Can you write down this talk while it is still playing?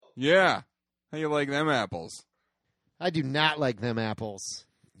Yeah. How you like them apples? I do not like them apples,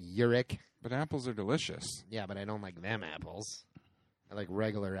 Uric. But apples are delicious. Yeah, but I don't like them apples. I like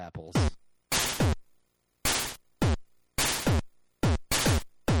regular apples.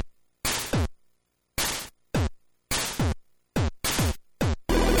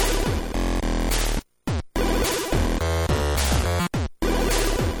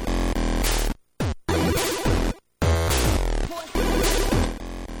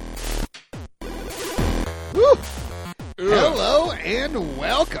 Hello and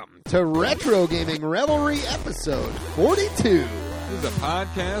welcome to Retro Gaming Revelry episode 42. This is a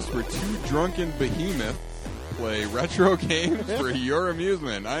podcast where two drunken behemoths play retro games for your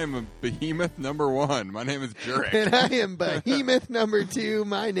amusement. I am a behemoth number one. My name is Jurek. And I am behemoth number 2.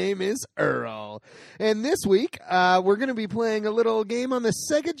 My name is Earl. And this week, we're going to be playing a little game on the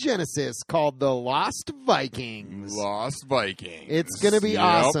Sega Genesis called The Lost Vikings. Lost Vikings. It's going to be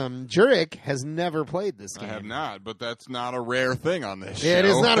awesome. Jurek has never played this game. I have not, but that's not a rare thing on this show. It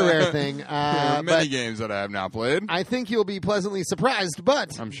is not a rare thing. There are many games that I have not played. I think you'll be pleasantly surprised,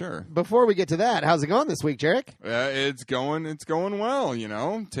 but I'm sure. Before we get to that, how's it going this week, Jurek? It's going well, you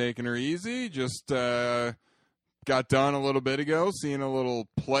know, taking her easy. Just got done a little bit ago, seeing a little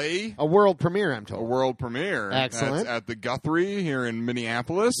play. A world premiere, I'm told. A world premiere. Excellent. At the Guthrie here in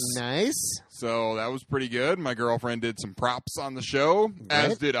Minneapolis. Nice. So that was pretty good. My girlfriend did some props on the show,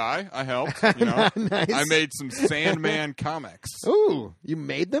 as did I. I helped. You know, Nice. I made some Sandman comics. Ooh, you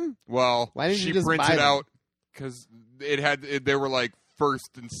made them? Well, Why didn't she you just printed buy them? out because they were like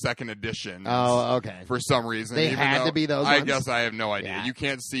first and second edition. Oh, okay. For some reason, They even had though to be those I ones? guess I have no idea. Yeah. You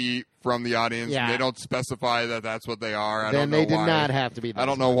can't see from the audience. Yeah. They don't specify that that's what they are. I Then don't know they did why. not have to be those I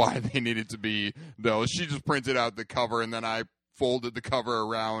don't know ones. why they needed to be those. She just printed out the cover, and then I folded the cover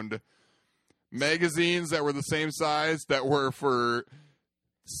around magazines that were the same size that were for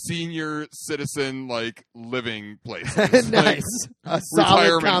senior citizen like living places. Nice. Like, A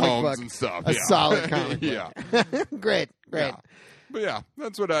solid retirement comic homes book. and stuff. A Yeah. solid comic book. Yeah. Great. Yeah. But yeah,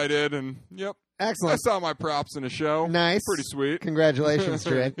 that's what I did, and yep. I Excellent. saw my props in a show. Nice. Pretty sweet. Congratulations,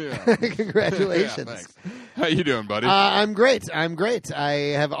 Jurek. Yeah. Congratulations. Yeah, thanks. How you doing, buddy? I'm great. I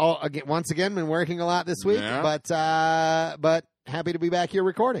have once again been working a lot this week, Yeah. but happy to be back here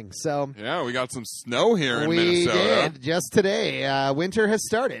recording. So yeah, we got some snow here in we Minnesota. did just today. Winter has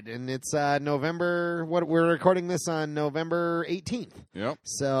started, and it's November. We're recording this on November 18th. Yep.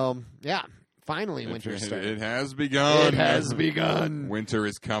 So yeah, finally winter started. It has begun. It has begun. Winter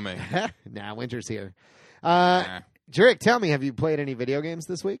is coming. Nah, winter's here. Nah. Jurek, tell me, have you played any video games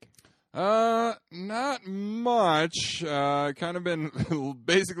this week? Not much. Kind of been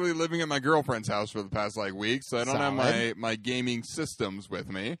basically living at my girlfriend's house for the past week, so I don't have my gaming systems with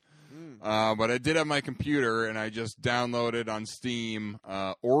me. But I did have my computer, and I just downloaded on Steam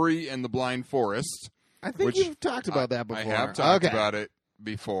Ori and the Blind Forest. I think which you've talked about that before. I have talked about it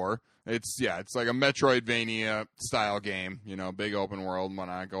before. It's like a Metroidvania style game. You know, big open world. When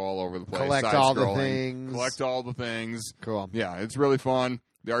I go all over the place, Collect all the side-scrolling, things. collect all the things. Cool. Yeah, it's really fun.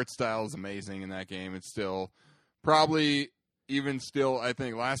 The art style is amazing in that game. It's still probably I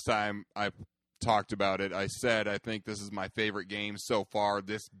think last time I talked about it, I said I think this is my favorite game so far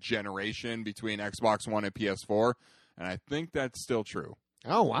this generation between Xbox One and PS4, and I think that's still true.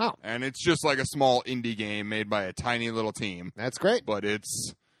 Oh, wow. And it's just like a small indie game made by a tiny little team, That's great. but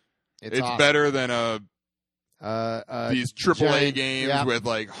it's awesome. better than these AAA giant- games yeah. with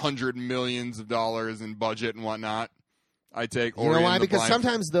 $100 millions in budget and whatnot. I take You Ori know and why? the Because Blind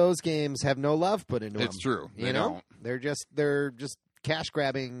sometimes those games have no love put into them. It's true. You They know, they're just cash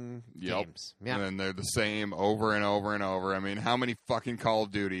grabbing Yep. games. Yeah. And then they're the same over and over and over. I mean, how many fucking Call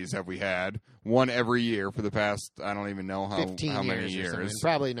of Duties have we had? One every year for the past, I don't even know 15 how years many or years. something.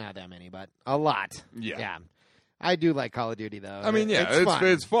 Probably not that many, but a lot. Yeah. I do like Call of Duty, though. I mean, yeah,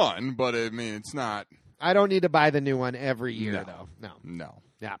 it's fun. fun, but I mean, it's not. I don't need to buy the new one every year, No. though. No.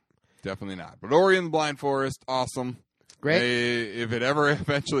 Yeah. Definitely not. But Ori and the Blind Forest, awesome. Great. If it ever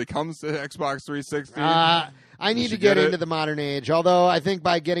eventually comes to Xbox 360, I need to should get get into it. the modern age. Although I think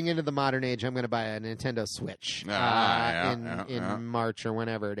by getting into the modern age, I'm going to buy a Nintendo Switch in March or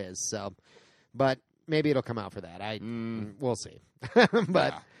whenever it is. So, but maybe it'll come out for that. We'll see.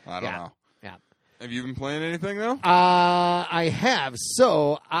 But I don't know. Yeah. Have you been playing anything though? I have.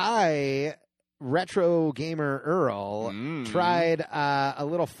 So retro gamer Earl tried a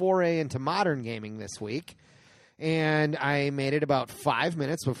little foray into modern gaming this week. And I made it about 5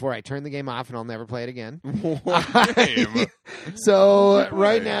 minutes before I turned the game off, and I'll never play it again. What game? So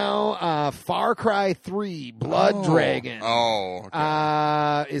right now, Far Cry 3 Blood Dragon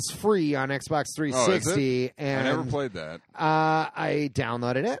is free on Xbox 360. Is it? And I never played that. I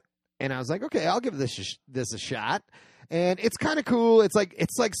downloaded it, and I was like, okay, I'll give this a shot. And it's kind of cool. It's like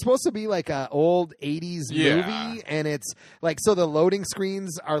supposed to be like a old 80s movie, and it's like, so the loading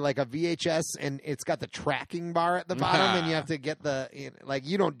screens are like a VHS, and it's got the tracking bar at the bottom, and you have to get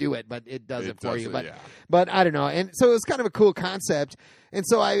you don't do it, but it does it for you. But I don't know. And so it was kind of a cool concept. And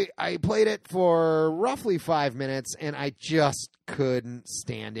so I played it for roughly 5 minutes, and I just couldn't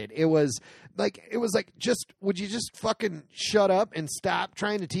stand it. It was like, just, would you just fucking shut up and stop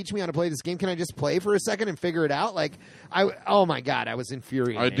trying to teach me how to play this game? Can I just play for a second and figure it out? Like, oh my God, I was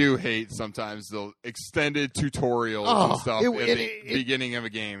infuriated. I do hate sometimes the extended tutorials and stuff at the beginning of a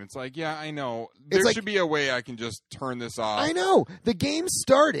game. It's like, yeah, I know. There should be a way I can just turn this off. I know. The game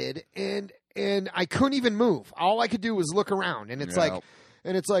started, and I couldn't even move. All I could do was look around, and it's like...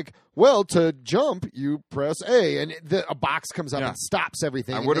 And it's like, well, to jump, you press A, and a box comes up and stops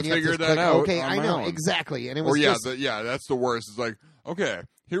everything. I would have figured that out. Okay, I know exactly, and it was. That's the worst. It's like, okay,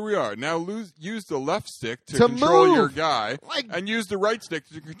 here we are. Now use the left stick to control move. Your guy, and use the right stick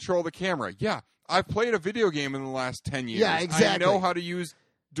to control the camera. Yeah, I've played a video game in the last 10 years. Yeah, exactly. I know how to use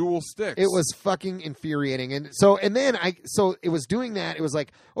dual sticks. It was fucking infuriating. And so it was doing that. It was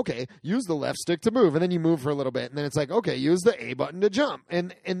like, okay, use the left stick to move, and then you move for a little bit, and then it's like, okay, use the A button to jump.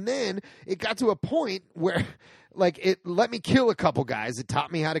 And then it got to a point where like it let me kill a couple guys. It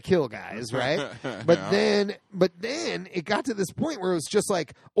taught me how to kill guys, right? But then it got to this point where it was just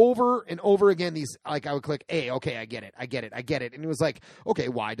like over and over again. These, like, I would click A, okay, I get it, and it was like, okay,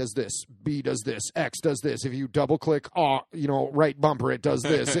 Y does this, B does this, X does this. If you double click, right bumper, it does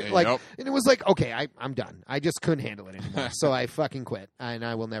this. And it was like, okay, I'm done. I just couldn't handle it anymore, so I fucking quit, and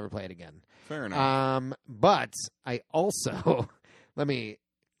I will never play it again. Fair enough. But I also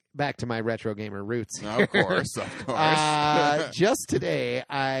back to my retro gamer roots here. Of course. Just today,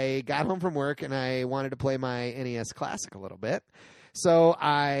 I got home from work, and I wanted to play my NES Classic a little bit. So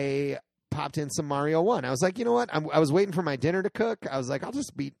I popped in some Mario 1. I was like, you know what? I was waiting for my dinner to cook. I was like, I'll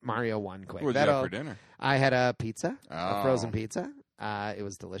just beat Mario 1 quick. What did you have for dinner? I had a pizza, a frozen pizza. It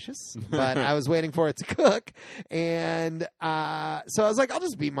was delicious, but I was waiting for it to cook. And so I was like, I'll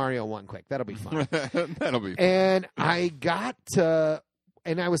just beat Mario 1 quick. That'll be fun. That'll be fun. And I got to...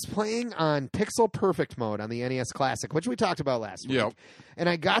 And I was playing on Pixel Perfect mode on the NES Classic, which we talked about last week. Yep. And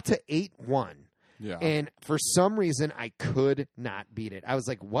I got to 8-1. Yeah. And for some reason, I could not beat it. I was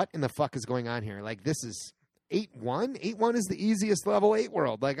like, what in the fuck is going on here? Like, this is 8-1? 8-1 is the easiest level 8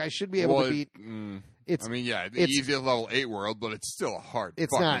 world. Like, I should be able to beat... the easiest level 8 world, but it's still a hard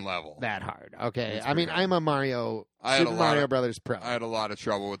fucking level. It's not that hard. Okay. I mean, I'm a Mario... Super Mario Brothers pro. I had a lot of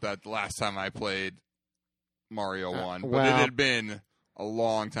trouble with that the last time I played Mario 1. But it had been... a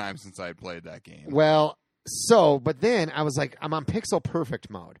long time since I had played that game. Well, but then I was like, I'm on Pixel Perfect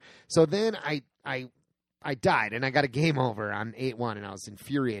mode. So then I died, and I got a game over on 8-1, and I was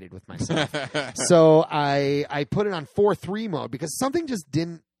infuriated with myself. So I put it on 4-3 mode because something just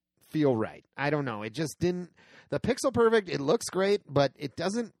didn't feel right. I don't know. It just didn't. The Pixel Perfect, it looks great, but it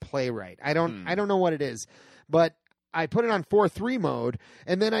doesn't play right. I don't know what it is, but I put it on 4-3 mode,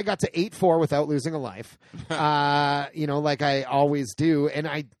 and then I got to 8-4 without losing a life, like I always do. And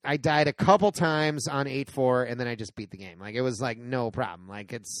I died a couple times on 8-4, and then I just beat the game. Like, it was like no problem.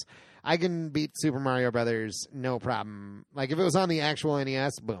 Like, I can beat Super Mario Brothers, no problem. Like, if it was on the actual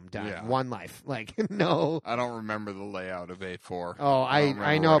NES, boom, done. Yeah. 1 life. Like, no. I don't remember the layout of 8-4. Oh,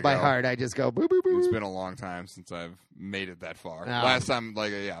 I know it by heart. I just go boo, boo, boo. It's been a long time since I've made it that far. Last time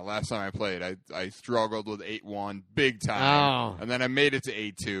I played, I struggled with 8-1 big time. And then I made it to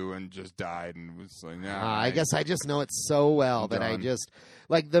 8-2 and just died and was like, I guess I just know it so well that I just,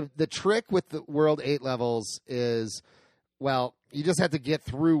 like, the trick with the World 8 levels is, well, you just have to get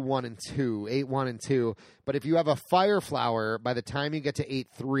through 1 and 2, 8-1 and 2. But if you have a Fire Flower, by the time you get to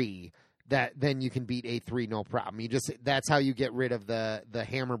 8-3, then you can beat 8-3 no problem. That's how you get rid of the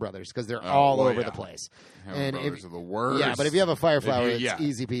Hammer Brothers, because they're all over the place. Hammer Brothers are the worst. Yeah, but if you have a Fire Flower, it's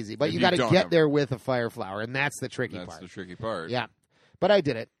easy peasy. But you got to get there with a Fire Flower, and that's the tricky part. That's the tricky part. Yeah, but I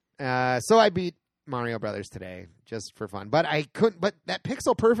did it. So I beat Mario Brothers today just for fun, but I couldn't. But that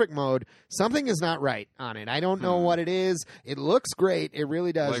Pixel Perfect mode, something is not right on it. I don't know what it is. It looks great, it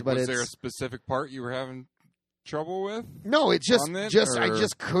really does. Like, but was there a specific part you were having trouble with? No, I just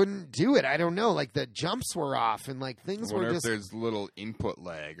couldn't do it. I don't know. Like, the jumps were off, and like things were just. If there's little input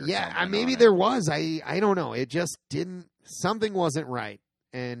lag. Or maybe there was. I don't know. It just didn't. Something wasn't right,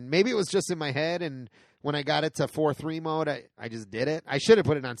 and maybe it was just in my head and when I got it to 4-3 mode, I just did it. I should have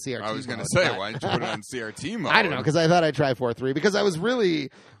put it on CRT mode. I was going to say, why didn't you put it on CRT mode? I don't know, because I thought I'd try 4-3 because I was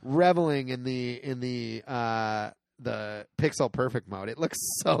really reveling in the pixel perfect mode. It looks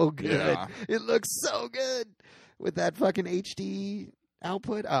so good. Yeah. It looks so good with that fucking HD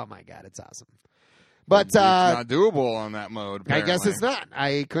output. Oh my God, it's awesome. But it's not doable on that mode. Apparently. I guess it's not.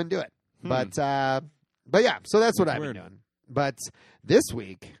 I couldn't do it. But yeah, so that's what I've been doing. But this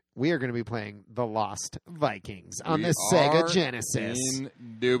week we are going to be playing The Lost Vikings on the Sega Genesis.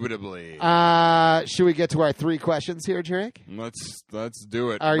 Indubitably. Should we get to our 3 questions here, Drake? Let's do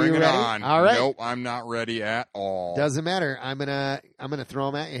it. Are Bring you it ready? on. All right. Nope, I'm not ready at all. Doesn't matter. I'm gonna throw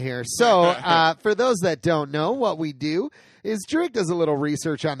them at you here. So for those that don't know, what we do is Drake does a little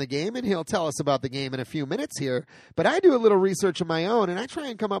research on the game, and he'll tell us about the game in a few minutes here. But I do a little research of my own, and I try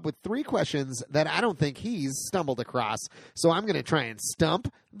and come up with 3 questions that I don't think he's stumbled across. So I'm going to try and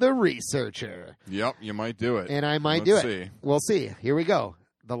stump the researcher. Yep, you might do it. And I might do it. We'll see. Here we go.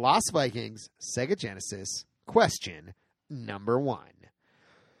 The Lost Vikings, Sega Genesis, question number 1.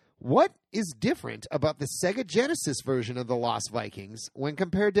 What is different about the Sega Genesis version of The Lost Vikings when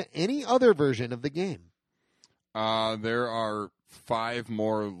compared to any other version of the game? There are 5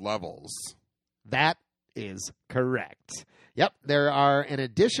 more levels. That is correct. Yep, there are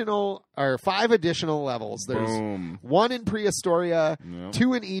 5 additional levels. There's Boom. 1 in Prehistoria, Yep.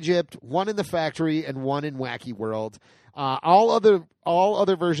 2 in Egypt, 1 in the factory, and 1 in Wacky World. All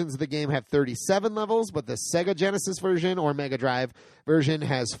other versions of the game have 37 levels, but the Sega Genesis version or Mega Drive version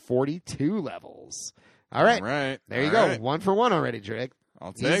has 42 levels. All right. There you go. Right. 1 for 1 already, Drake.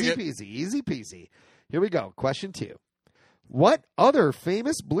 I'll take it. Easy peasy. Here we go. Question 2. What other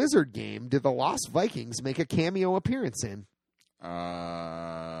famous Blizzard game did the Lost Vikings make a cameo appearance in?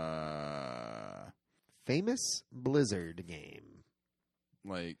 Famous Blizzard game.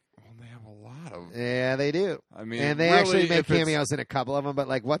 They have a lot of. Yeah, they do. I mean, and they really, actually make cameos in a couple of them, but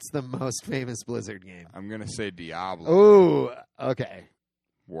what's the most famous Blizzard game? I'm going to say Diablo. Ooh, okay.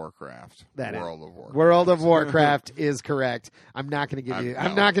 Warcraft. World of Warcraft. World of Warcraft is correct. I'm not going to give you.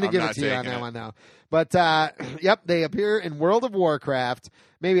 I'm not going to give it to you on that one though. But yep, they appear in World of Warcraft.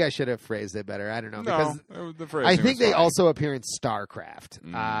 Maybe I should have phrased it better. I don't know because the phrasing I think they fine. also appear in StarCraft,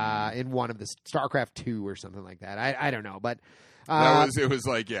 in one of the StarCraft 2 or something like that. I don't know, but it was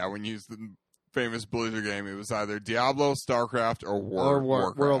when you used the famous Blizzard game, it was either Diablo, StarCraft, or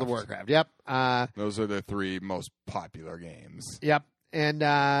Warcraft. World of Warcraft. Yep. Those are the 3 most popular games. Yep. And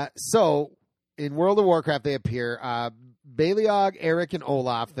so in World of Warcraft, they appear. Baliog, Eric, and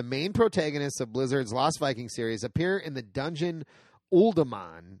Olaf, the main protagonists of Blizzard's Lost Viking series, appear in the dungeon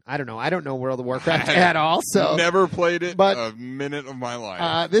Uldaman. I don't know World of Warcraft at all. So never played it but, a minute of my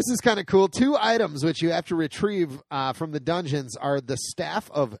life. This is kind of cool. 2 items which you have to retrieve from the dungeons are the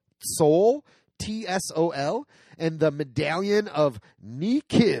Staff of Sol, Tsol, and the Medallion of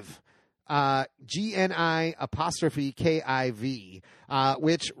Nikiv. GNI''KIV,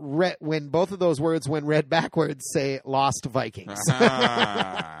 which when both of those words, when read backwards, say Lost Vikings.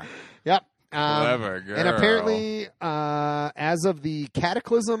 Yep. Clever girl. And apparently, as of the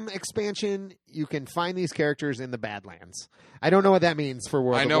Cataclysm expansion, you can find these characters in the Badlands. I don't know what that means for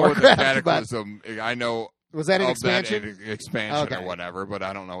World of Warcraft. I know what the Cataclysm. I know. Was that an expansion? Expansion or whatever, but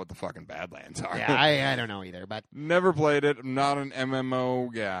I don't know what the fucking Badlands are. Yeah, I don't know either. But never played it. I'm not an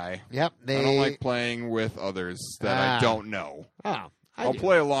MMO guy. Yep, I don't like playing with others that I don't know. Oh, I'll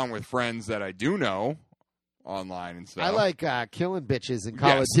play along with friends that I do know online and stuff. I like killing bitches in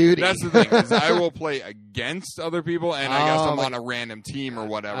Call of Duty. That's the thing. Is I will play against other people, and I guess I'm on a random team or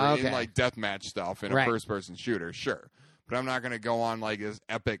whatever in deathmatch stuff in a first-person shooter. Sure. But I'm not going to go on this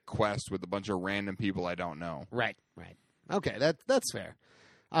epic quest with a bunch of random people I don't know. Right. Okay, that's fair.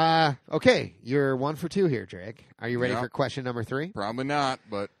 Okay, you're 1 for 2 here, Drake. Are you ready for question number 3? Probably not,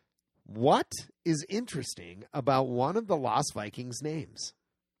 but... What is interesting about one of the Lost Vikings names?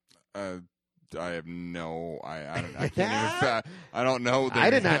 I have no... I can't even... I don't know I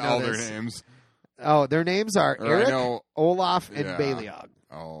did not know their names. Oh, their names are Eric, Olaf, and Baliog.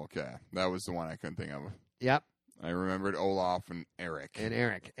 Oh, okay. That was the one I couldn't think of. Yep. I remembered Olaf and Eric.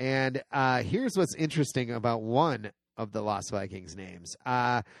 And here's what's interesting about one of the Lost Vikings names.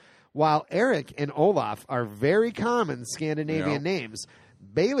 While Eric and Olaf are very common Scandinavian names,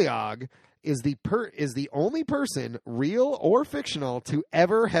 Baliog is the only person, real or fictional, to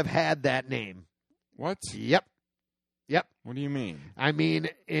ever have had that name. What? Yep. What do you mean? I mean...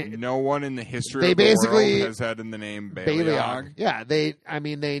 no one in the history of the world has had the name Baliog? Yeah, they...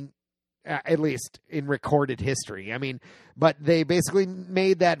 at least in recorded history. But they basically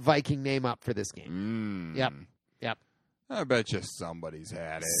made that Viking name up for this game. Yep. I bet you somebody's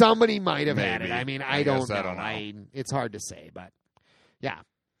had it. Somebody might have had it. Maybe. I mean, I don't guess know. I don't know. It's hard to say, but yeah.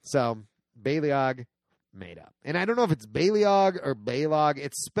 So Baleog made up. And I don't know if it's Baleog or Balog.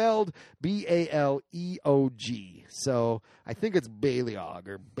 It's spelled Baleog. So I think it's Baleog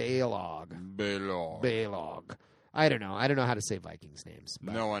or Balog. Balog. I don't know. I don't know how to say Vikings names.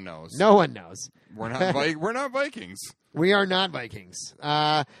 No one knows. No one knows. We're not Vikings. We are not Vikings.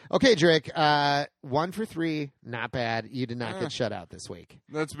 Okay, Drake. 1 for 3. Not bad. You did not get shut out this week.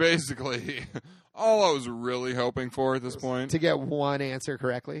 That's basically all I was really hoping for at this point. To get one answer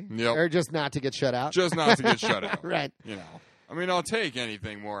correctly? Yep. Or just not to get shut out? Just not to get shut out. Right. You know. I mean, I'll take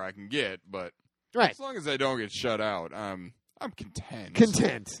anything more I can get, but right. As long as I don't get shut out, I'm content.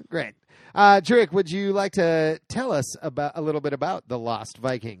 Content. Great. Drake, would you like to tell us a little bit about the Lost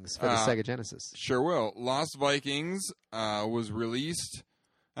Vikings for the Sega Genesis? Sure will. Lost Vikings was released.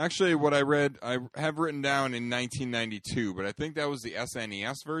 Actually, what I read, I have written down in 1992, but I think that was the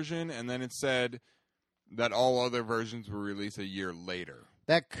SNES version, and then it said that all other versions were released a year later.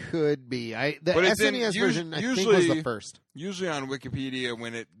 That could be. The SNES version, I think, was the first. Usually on Wikipedia,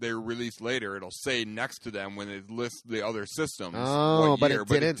 when they're released later, it'll say next to them when it lists the other systems what year,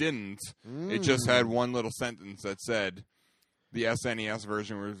 but it didn't. It just had one little sentence that said the SNES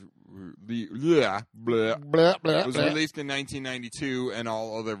version was released in 1992 and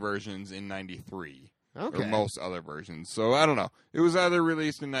all other versions in 93. Okay. Or most other versions. So I don't know. It was either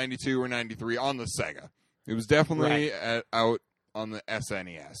released in 92 or 93 on the Sega. It was definitely out on the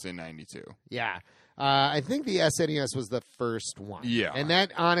SNES in 92. Yeah. I think the SNES was the first one. Yeah. And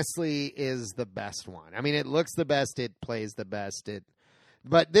that honestly is the best one. I mean, it looks the best. It plays the best.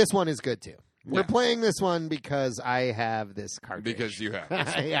 But this one is good too. We're playing this one because I have this cartridge. Because you have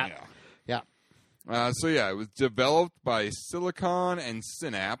this one. Yeah. It was developed by Silicon and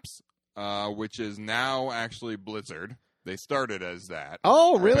Synapse, which is now actually Blizzard. They started as that.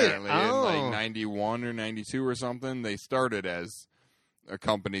 Oh, really? Apparently in 91 or 92 or something, they started as a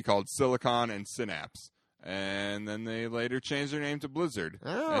company called Silicon and Synapse. And then they later changed their name to Blizzard.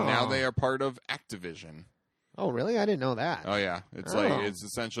 Oh. And now they are part of Activision. Oh, really? I didn't know that. Oh, yeah. It's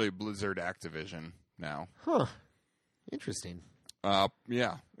essentially Blizzard Activision now. Huh. Interesting.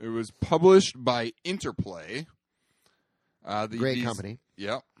 It was published by Interplay. Great company.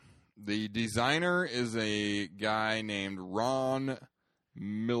 Yep. The designer is a guy named Ron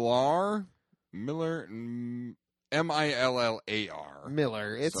Millar. Millar, M-I-L-L-A-R.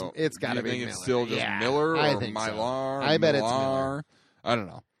 Miller. It's got to be Miller. Do you think it's still just Miller or Mylar? So. I bet it's Miller. I don't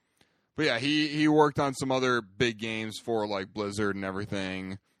know. But yeah, he worked on some other big games for like Blizzard and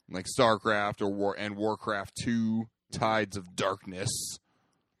everything, like StarCraft and Warcraft 2, Tides of Darkness.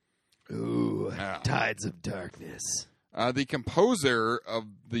 Ooh, Tides of Darkness. The composer of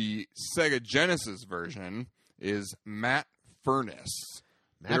the Sega Genesis version is Matt Furness.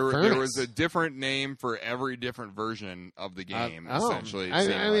 There was a different name for every different version of the game, essentially.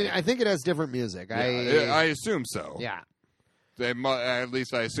 I think it has different music. Yeah, I assume so. Yeah. At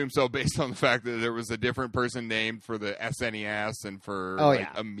least I assume so based on the fact that there was a different person named for the SNES and for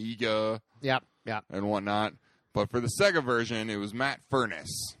Amiga and whatnot. But for the Sega version, it was Matt Furness.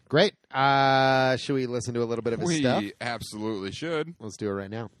 Great. Should we listen to a little bit of his stuff? We absolutely should. Let's do it right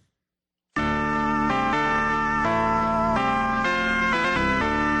now.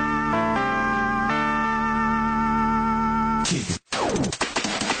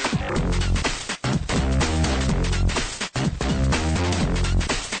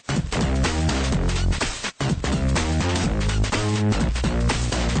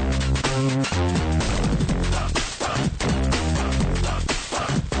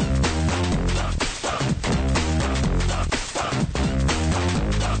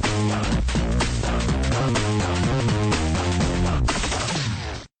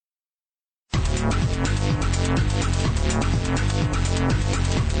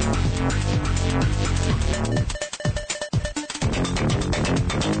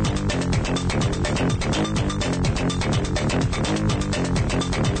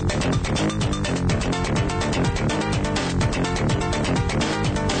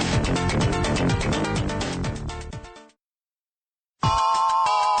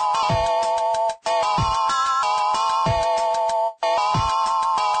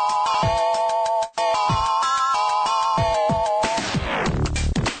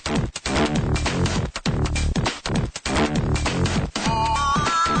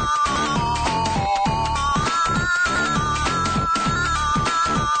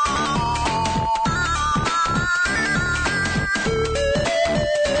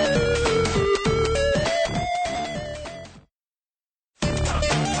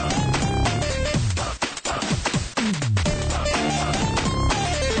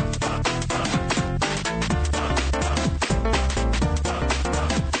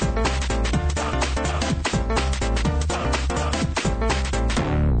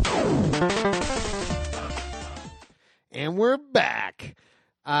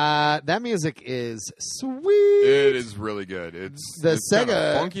 That music is sweet. It is really good. It's Sega kind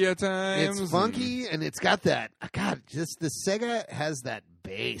of funky at times. It's funky, and it's got that. God, just the Sega has that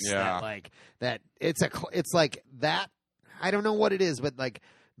bass. Yeah. That it's like that. I don't know what it is, but like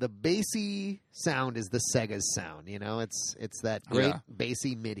the bassy sound is the Sega's sound. You know, it's that great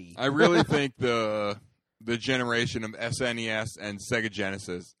bassy MIDI. I really think the generation of SNES and Sega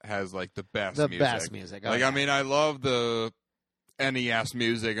Genesis has like the best music. Best music. Like, I mean, I love the NES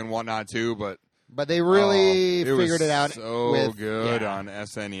music and whatnot too, but they really figured it out. So good on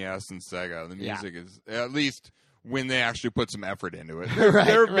SNES and Sega. The music is, at least when they actually put some effort into it. There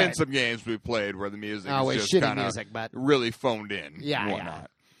have been some games we played where the music is just kind of really phoned in and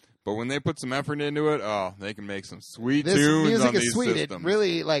whatnot. But when they put some effort into it, they can make some sweet tunes music on these sweet. systems. It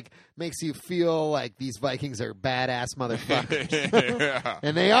really makes you feel like these Vikings are badass motherfuckers.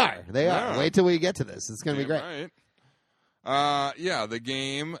 And they are. They are. Wait till we get to this. It's going to be great. Right. The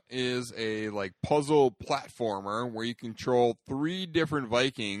game is a puzzle platformer where you control 3 different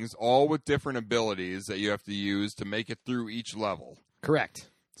Vikings, all with different abilities that you have to use to make it through each level. Correct.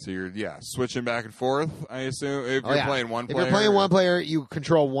 So you're switching back and forth, I assume, if you're playing one player. If you're playing one player, you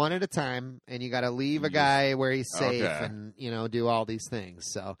control one at a time, and you got to leave a guy where he's safe and do all these things.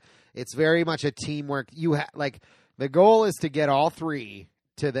 So it's very much a teamwork. You the goal is to get all 3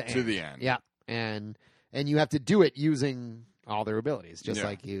 to the end. To the end. Yeah, and you have to do it using all their abilities, just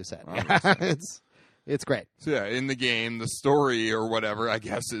like you said. It's great. So in the game, the story or whatever, I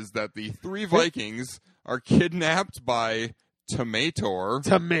guess, is that the 3 Vikings are kidnapped by Tomator.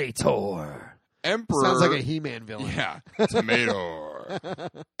 Emperor. Sounds like a He-Man villain. Yeah, Tomator.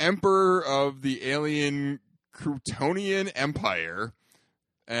 Emperor of the alien Croutonian Empire.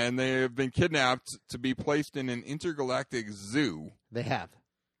 And they have been kidnapped to be placed in an intergalactic zoo. They have.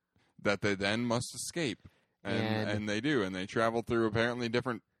 That they then must escape. And they do. And they travel through apparently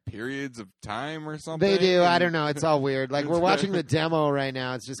different periods of time or something. They do. I don't know. It's all weird. Like, we're watching the demo right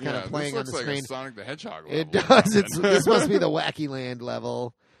now. It's just kind of playing on the screen. Like a Sonic the Hedgehog level. It does. This must be the Wacky Land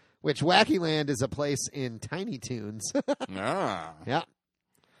level, which Wacky Land is a place in Tiny Toons. Yeah.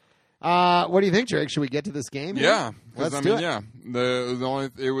 What do you think, Drake? Should we get to this game? Yeah. Let's do it. Yeah.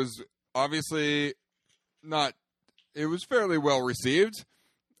 It was obviously not. It was fairly well received.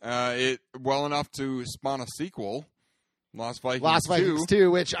 Well enough to spawn a sequel. Lost Vikings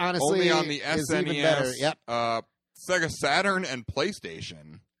 2, which honestly only on the is SNES, even better. Yep. Sega Saturn, and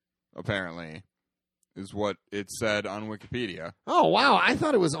PlayStation, apparently, is what it said on Wikipedia. Oh, wow. I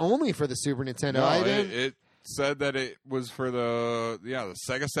thought it was only for the Super Nintendo. No, it said that it was for the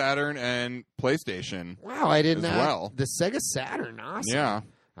Sega Saturn and PlayStation. Wow, I didn't know. Well. The Sega Saturn, awesome. Yeah.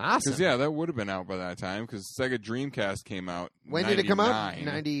 Awesome. Because, that would have been out by that time, because Sega Dreamcast came out When did it come out?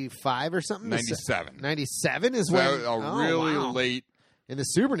 95 or something? 97. 97 is so when? Really late in the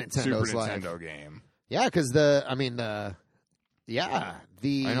Super Nintendo game. Yeah, because the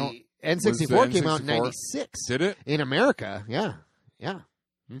N64 came out in 96. Did it? In America, yeah.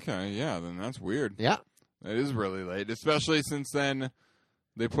 Okay, then that's weird. Yeah. It is really late, especially since then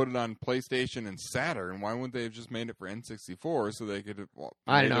they put it on PlayStation and Saturn. Why wouldn't they have just made it for N64 so they could?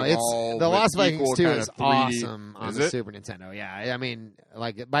 I don't know. It's the Lost Vikings 2 is awesome on the Super Nintendo. Yeah, I mean,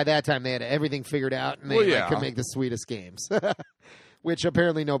 by that time they had everything figured out and they could make the sweetest games, which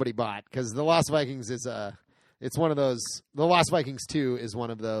apparently nobody bought because the Lost Vikings is it's one of those. The Lost Vikings 2 is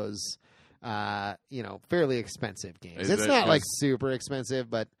one of those, fairly expensive games. It's not super expensive,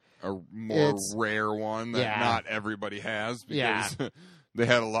 but a more rare one that not everybody has because they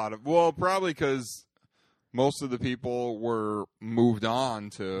had a lot of probably because most of the people were moved on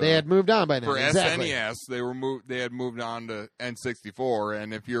to they had moved on by then for exactly. SNES they had moved on to N64,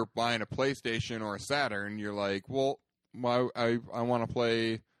 and if you're buying a PlayStation or a Saturn you're like, well, I want to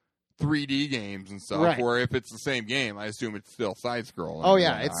play 3D games and stuff. Right. Where if it's the same game, I assume it's still side scrolling. Oh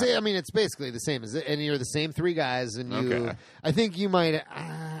yeah, it's basically the same as it, and you're the same 3 guys, and you. I think you might.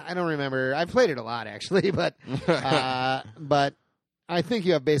 I don't remember. I've played it a lot actually, but I think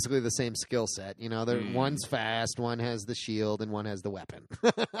you have basically the same skill set. One's fast, one has the shield, and one has the weapon.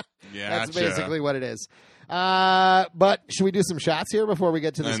 That's basically what it is. But should we do some shots here before we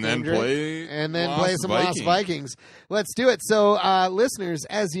get to this game? And then play some Lost Vikings. Let's do it. So, listeners,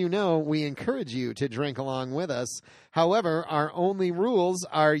 as you know, we encourage you to drink along with us. However, our only rules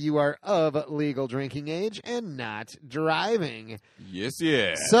are you are of legal drinking age and not driving. Yes.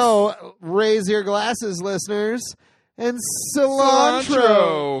 So, raise your glasses, listeners. And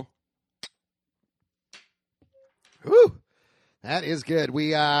cilantro. Whew. That is good.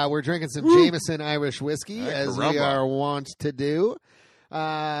 We're drinking some Jameson Irish whiskey, as we are wont to do.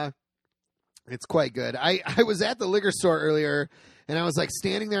 It's quite good. I was at the liquor store earlier, And I was like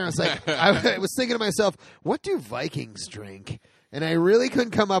standing there. I was like, I was thinking to myself, what do Vikings drink? And I really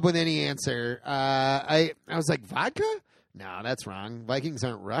couldn't come up with any answer. I was like, vodka? No, that's wrong. Vikings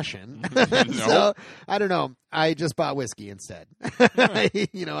aren't Russian. So I don't know. I just bought whiskey instead.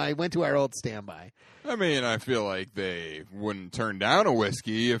 I went to our old standby. I mean, I feel like they wouldn't turn down a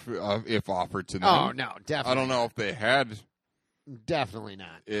whiskey if offered to them. Oh, no, definitely. I don't know if they had. Definitely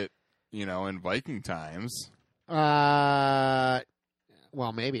not. It, in Viking times. Well,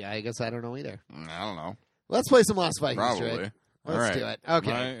 maybe. I guess I don't know either. I don't know. Let's play some Lost Vikings, Probably. Drake. Let's do it.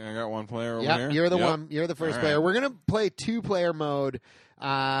 Okay. I got one player over here. You're the one. You're the first player. We're going to play 2-player mode.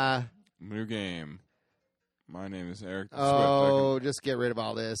 New game. My name is Eric the Swift. Just get rid of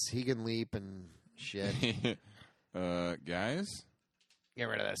all this. He can leap and shit. Guys? Get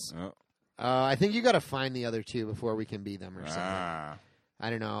rid of this. Oh. I think you got to find the other two before we can beat them or something. I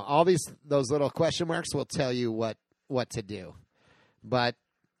don't know. All those little question marks will tell you what to do. But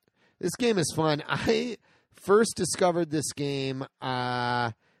this game is fun. I first discovered this game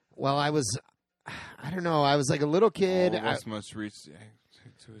I was like a little kid. All of us must reach to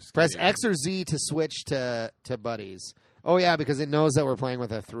press X or Z to switch to buddies. Oh, yeah, because it knows that we're playing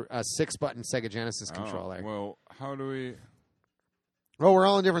with a 6-button Sega Genesis controller. Well, how do we... Oh, we're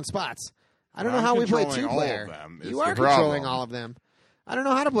all in different spots. I don't know how we play 2-player. You are controlling all of them. I don't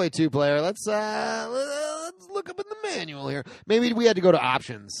know how to play 2-player. Let's look up in the manual here. Maybe we had to go to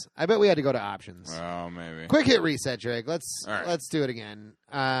options. I bet we had to go to options. Oh, maybe. Quick hit reset, Drake. Let's do it again.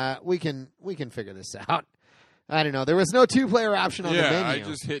 We can figure this out. I don't know. There was no 2-player option on the menu. Yeah, I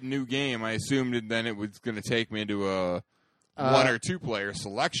just hit new game. I assumed then it was going to take me into a 1 or 2-player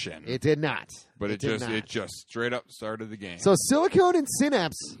selection. It did not. But it just straight up started the game. So Silicone and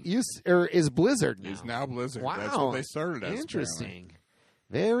Synapse is Blizzard now. It's now Blizzard. Wow. That's what they started as. Interesting. Apparently.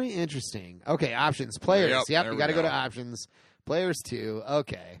 Very interesting. Okay, options. Players. Yep, you got to go to options. Players 2.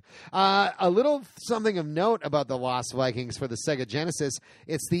 Okay. A little something of note about the Lost Vikings for the Sega Genesis.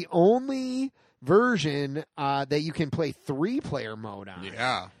 It's the only version that you can play 3-player mode on.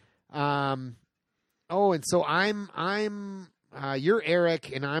 Yeah. And so I'm you're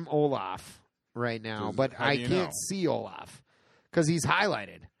Eric and I'm Olaf right now, but I can't see Olaf because he's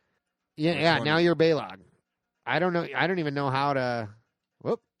highlighted. Yeah. Now you're Balog. I don't know. I don't even know how to.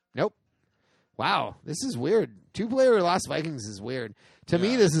 Whoop. Nope. Wow. This is weird. 2-player Lost Vikings is weird. To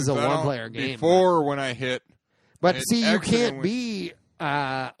me, this is a 1-player game. When I hit. But see, you can't be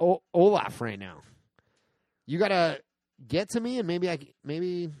Olaf right now. You got to get to me, and maybe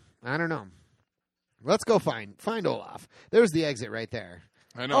I don't know. Let's go find Olaf. There's the exit right there.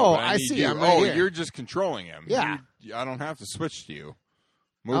 I know. Oh, I see. I'm right here. You're just controlling him. Yeah. I don't have to switch to you.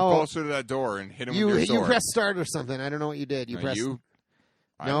 Move closer to that door and hit him with your sword. You pressed start or something. I don't know what you did.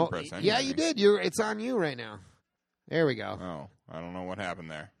 I didn't press anything. Yeah, you did. It's on you right now. There we go. Oh, I don't know what happened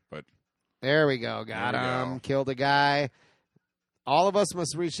there, but there we go. Got him. Killed a guy. All of us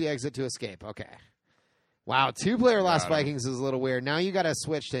must reach the exit to escape. Okay. Wow, 2-player Lost Vikings is a little weird. Now you got to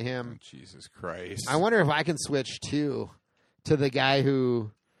switch to him. Oh, Jesus Christ! I wonder if I can switch to the guy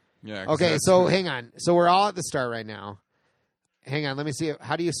who. Yeah. Okay, so hang on. So we're all at the start right now. Hang on. Let me see.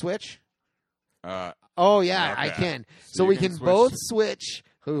 How do you switch? Oh yeah, okay. I can. So we can both switch.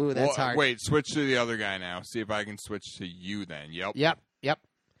 Ooh, that's hard. Wait, switch to the other guy now. See if I can switch to you then. Yep.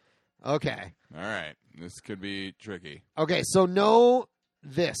 Okay. All right. This could be tricky. Okay, so know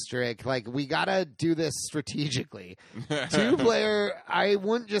this, Drake. Like, we got to do this strategically. 2-player, I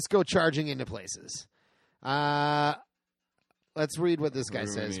wouldn't just go charging into places. Let's read what this guy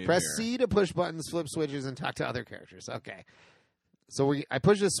says. Press C to push buttons, flip switches, and talk to other characters. Okay. So I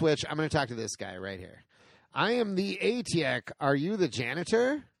push the switch. I'm going to talk to this guy right here. I am the ATIAC. Are you the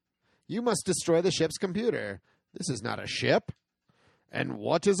janitor? You must destroy the ship's computer. This is not a ship. And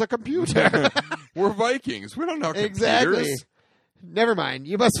what is a computer? We're Vikings. We don't know computers. Exactly. Never mind.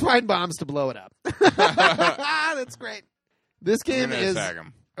 You must find bombs to blow it up. That's great. This game is... attack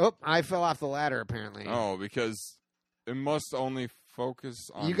him. Oh, I fell off the ladder, apparently. Oh, because it must only focus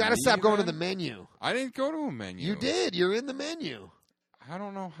on You got to stop going to the menu. I didn't go to a menu. You did. You're in the menu. I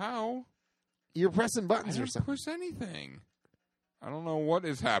don't know how. You're pressing buttons or something. Push anything. I don't know what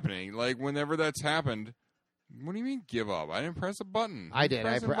is happening. Like, whenever that's happened, what do you mean give up? I didn't press a button. I did.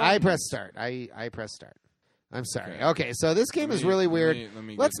 I pressed start. I pressed start. I'm sorry. Okay, so this game is really weird.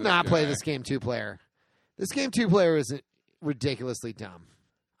 Let's not play this game 2-player. This game 2-player is ridiculously dumb.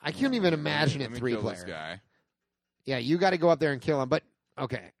 I can't even imagine it 3-player. This guy. Yeah, you got to go up there and kill him. But,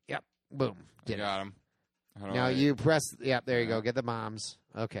 okay. Yep. Boom. Got him. Now you press... Yep, there you go. Get the bombs.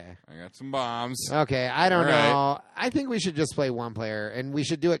 Okay. I got some bombs. Okay, I don't know. I think we should just play 1-player, and we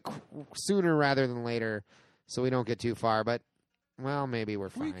should do it sooner rather than later so we don't get too far. But Well, maybe we're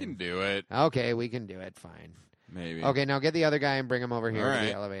fine. We can do it. Okay, we can do it. Fine. Maybe. Okay, now get the other guy and bring him over here to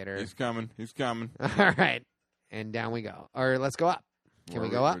the elevator. He's coming. All right. And down we go. Or let's go up. Can we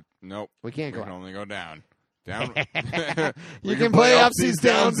go up? Nope. We can't go up. We can only go down. Down. You can play upsies,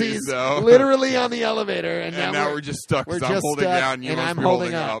 downsies, though. Literally on the elevator. And now we're just stuck. We're I'm holding stuck, down. You and must I'm be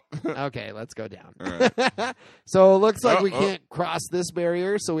holding up. Okay, let's go down. Right. So it looks like we can't cross this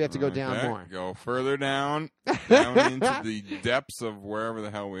barrier, so we have to go down more. Go further down into the depths of wherever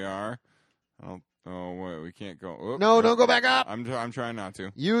the hell we are. Oh, wait, we can't go. Oop, no, don't go back up. I'm trying not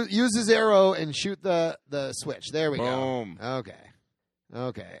to. Use his arrow and shoot the switch. There we Boom. go.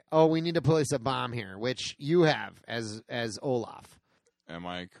 Okay. Oh, we need to place a bomb here, which you have as Olaf. Am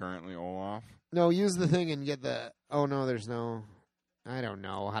I currently Olaf? No, use the thing and get the... Oh, no, there's no... I don't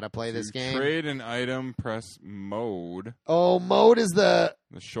know how to play this game. Trade an item, press mode. Oh, mode is the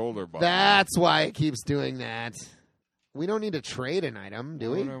shoulder button. That's why it keeps doing that. We don't need to trade an item,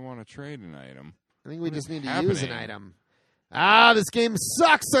 do we? Why would I want to trade an item? I think we just need to use an item. This game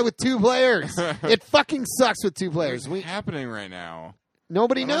sucks with 2 players. It fucking sucks with 2 players. What's happening right now?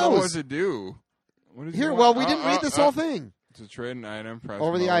 Nobody knows. I don't know what to do. Here, well, we didn't read this whole thing. To trade an item, press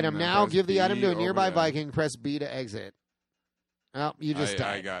over the item. Now give the item to a nearby the Viking. Press B to exit. Oh, you just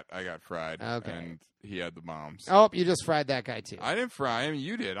died. I got fried. Okay. And he had the bombs. Oh, you just fried that guy too. I didn't fry him.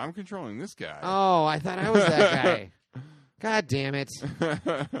 You did. I'm controlling this guy. Oh, I thought I was that guy. God damn it.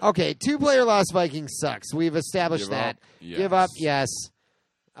 Okay, 2-player Lost Vikings sucks. We've established that. Yes. Give up, yes.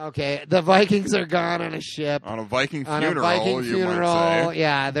 Okay, the Vikings are gone on a ship. On a Viking funeral, on a Viking funeral. You might say.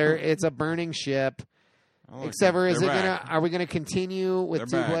 Yeah, it's a burning ship. Except for, are we gonna continue with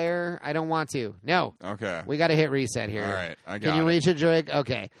 2-player? I don't want to. No. Okay. We got to hit reset here. All right, I got Can you reach it, Drake?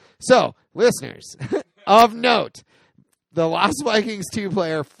 Okay. So, listeners, of note, the Lost Vikings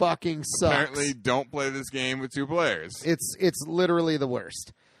 2-player fucking sucks. Apparently, don't play this game with 2 players. It's literally the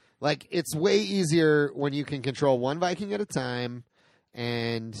worst. Like, it's way easier when you can control 1 Viking at a time,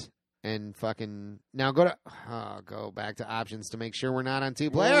 and fucking now go back to options to make sure we're not on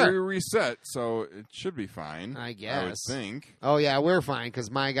 2-player. Well, we reset, so it should be fine. I guess. I would think. Oh yeah, we're fine because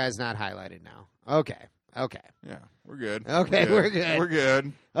my guy's not highlighted now. Okay. Yeah, we're good. Okay, we're good. We're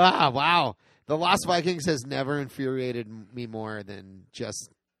good. Wow. The Lost Vikings has never infuriated me more than just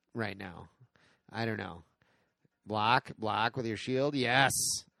right now. I don't know. Block with your shield. Yes.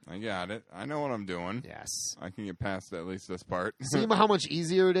 I got it. I know what I'm doing. Yes. I can get past at least this part. See how much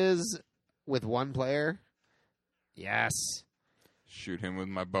easier it is with 1 player? Yes. Shoot him with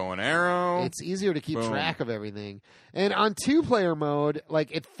my bow and arrow. It's easier to keep track of everything. And on 2-player mode,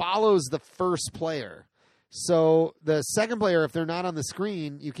 like, it follows the first player. So the second player, if they're not on the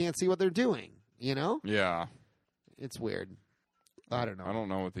screen, you can't see what they're doing, you know? Yeah. It's weird. I don't know. I don't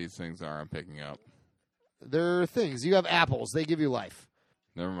know what these things are I'm picking up. They're things. You have apples. They give you life.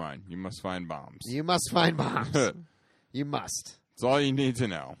 Never mind. You must find bombs. You must find bombs. You must. It's all you need to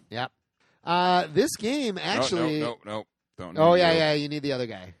know. Yep. This game actually... Nope. Don't. Oh, yeah. You need the other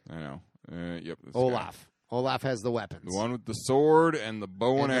guy. I know. Yep. Olaf. Guy. Olaf has the weapons. The one with the sword and the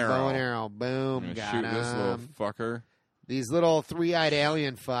bow and arrow. Bow and arrow. Boom. Got shoot him. This little fucker. These little 3-eyed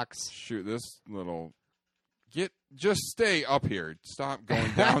alien fucks. Shoot this little... Just stay up here. Stop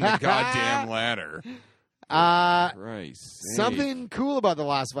going down the goddamn ladder. Something cool about the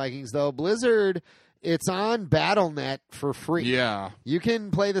Lost Vikings, though. Blizzard, it's on Battle.net for free. Yeah. You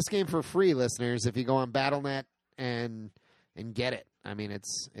can play this game for free, listeners, if you go on Battle.net and get it. I mean,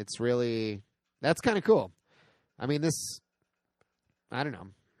 it's really... That's kind of cool. I mean, I don't know.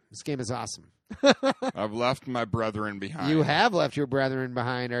 This game is awesome. I've left my brethren behind. You have left your brethren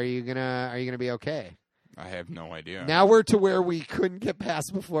behind. Are you gonna be okay? I have no idea. Now we're to where we couldn't get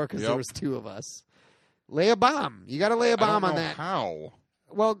past before because there was 2 of us. Lay a bomb. You got to lay a bomb on that. How?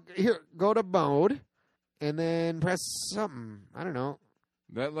 Well, here, go to mode, and then press something. I don't know.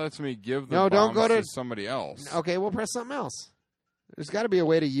 That lets me give the bombs don't go to somebody else. Okay, we'll press something else. There's got to be a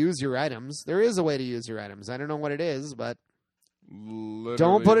way to use your items. There is a way to use your items. I don't know what it is, but literally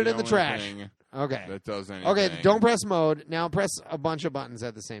don't put it in the trash. Okay. That does anything. Okay, don't press mode. Now press a bunch of buttons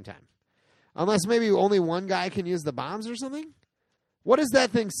at the same time. Unless maybe only one guy can use the bombs or something? What does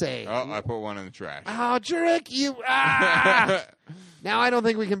that thing say? Oh, I put one in the trash. Oh, Jurek, you... Ah! Now I don't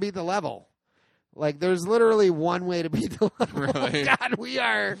think we can beat the level. Like, there's literally one way to beat the level. Really? God, we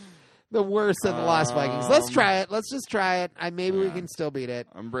are the worst at the Lost Vikings. Let's try it. Let's just try it. Maybe we can still beat it.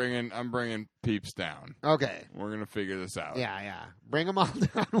 I'm bringing peeps down. Okay. We're gonna figure this out. Yeah. Bring them all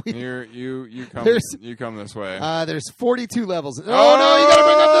down. Here, you come. You come this way. There's 42 levels. Oh no, you gotta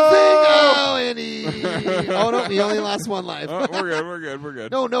bring up the thing. Oh, Andy. Oh no, He only lost one life. We're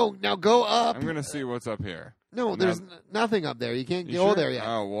good. No. Now go up. I'm going to see what's up here. No, there's nothing up there. You can't go there yet.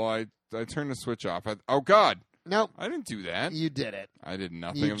 Oh, well, I turned the switch off. Oh, God. Nope. I didn't do that. You did it. I did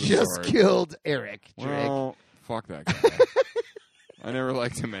nothing You of the just sort. killed Eric, Drake. Well, fuck that guy. I never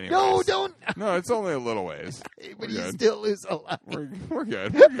liked him anyway. No, don't. No, it's only a little ways. But you still lose a lot. We're good. We're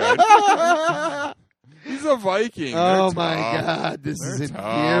good. He's a Viking. Oh, They're my tough. God. This They're is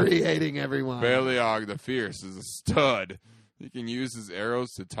tough. infuriating everyone. Baliog the Fierce is a stud. He can use his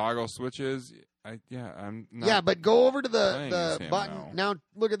arrows to toggle switches. I'm not. Yeah, but go over to playing the as him button. Now,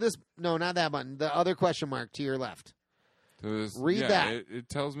 look at this. No, not that button. The other question mark to your left. Read that. It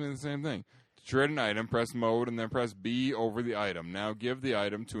tells me the same thing. To trade an item, press mode and then press B over the item. Now give the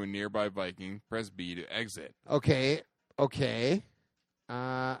item to a nearby Viking. Press B to exit. Okay.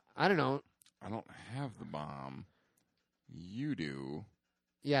 I don't know. I don't have the bomb. You do.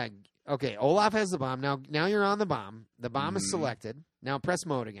 Yeah. Okay. Olaf has the bomb. Now you're on the bomb. The bomb is selected. Now press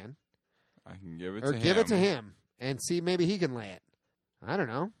mode again. I can give it or to him. give it to him and see maybe he can lay it. I don't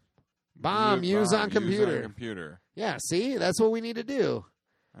know. Bomb, use on computer. Use on computer. Yeah, see? That's what we need to do.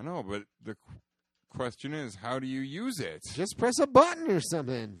 I know, but the question is, how do you use it? Just press a button or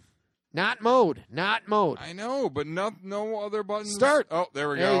something. Not mode. I know, but no other buttons. Start. Oh, there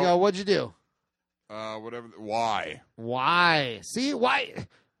we go. There you go. What'd you do? Whatever. Why? Why? See, why?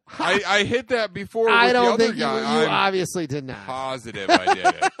 I hit that before with I don't the other think guy. you obviously did not. Positive I did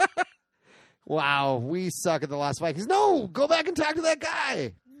it. Wow, we suck at the Lost Vikings. No, go back and talk to that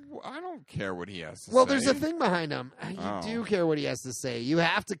guy. I don't care what he has to say. Well, there's a thing behind him. You Oh. do care what he has to say. You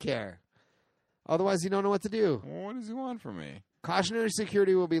have to care. Otherwise, you don't know what to do. Well, what does he want from me? Cautionary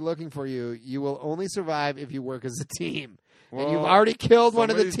security will be looking for you. You will only survive if you work as a team. Well, and you've already killed one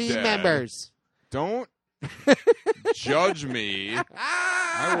of the somebody's team dead. members. Don't judge me.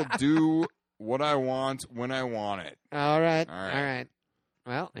 I will do what I want when I want it. All right.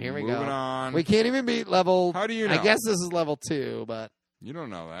 Well, here we go. Moving on. We can't even beat level. How do you know? I guess this is level 2, but You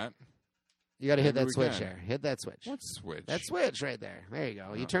don't know that. you got to hit Maybe that we switch can. there. Hit that switch. What switch? That switch right there. There you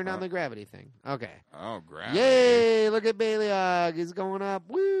go. You turn on the gravity thing. Okay. Oh, gravity. Yay! Look at Baliog. He's going up.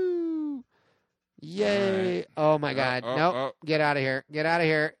 Woo! Yay! Right. Oh my God! Nope. oh. Get out of here! Get out of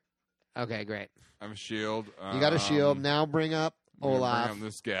here! Okay, great. I have a shield. You got a shield. Now bring up I'm gonna Olaf. Bring up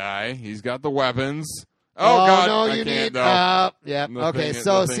this guy. He's got the weapons. Oh, God! no, I you can't, need. though. Yeah. The Okay, thing-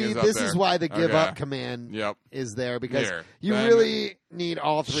 so the thing see, is up this there. is why the give Okay. up command Yep. is there because Here. you Then really need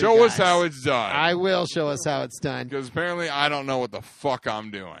all three. Show us guys. how it's done. I will show us how it's done. Because apparently I don't know what the fuck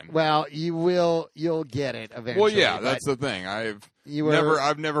I'm doing. Well, you will. You'll get it eventually. Well, yeah, but that's the thing. I've you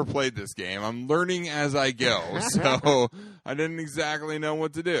were, never played this game. I'm learning as I go, so I didn't exactly know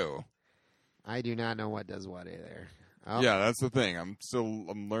what to do. I do not know what does what either. Oh. Yeah, that's the thing. I'm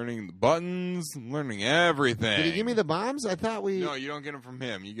learning the buttons. I'm learning everything. Did he give me the bombs? I thought we. No, you don't get them from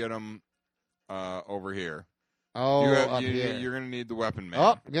him. You get them over here. Oh, up here. You're gonna need the weapon man.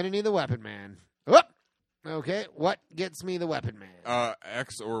 Oh, I'm gonna need the weapon man. Oh, okay. What gets me the weapon man?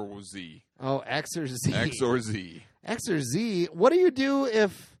 X or Z. Oh, X or Z. X or Z. X or Z. What do you do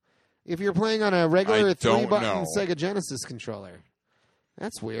if you're playing on a regular I don't 3-button know. Sega Genesis controller?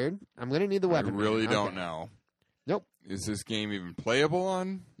 That's weird. I'm gonna need the weapon. I really man. don't Okay. know. Nope. Is this game even playable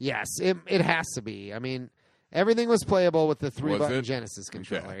on? Yes, it has to be. I mean, everything was playable with the 3-button it? Genesis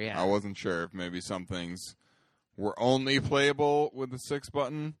controller. Okay. Yeah. I wasn't sure if maybe some things were only playable with the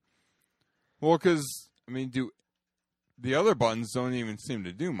 6-button. Well, because I mean, the other buttons don't even seem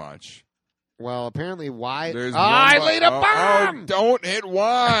to do much. Well, apparently, Y. There's I one laid a oh, bomb. don't hit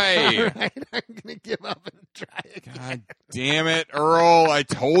Y. All right, I'm gonna give up and try again. God damn it, Earl! I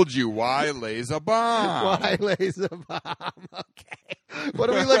told you Y lays a bomb. Y lays a bomb. Okay. What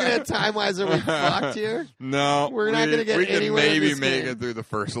are we looking at time wise? Are we fucked here? No, We're not gonna get we could anywhere in maybe this make game. it through the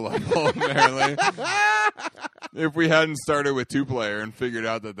first level. Apparently, if we hadn't started with 2-player and figured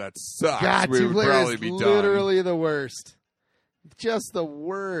out that sucks, God, we 2 would players probably be done. literally the worst. Just the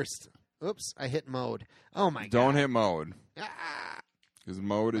worst. Oops, I hit mode. Oh my god. Don't hit mode Ah. because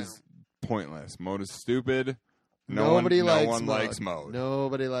mode is pointless. Mode is stupid. Nobody no likes one mode. likes mode.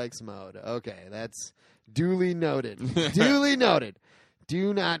 Nobody likes mode. Okay, that's duly noted. Duly noted.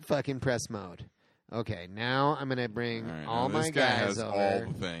 Do not fucking press mode. Okay, now I'm gonna bring All right, all now my this guy guys has over. all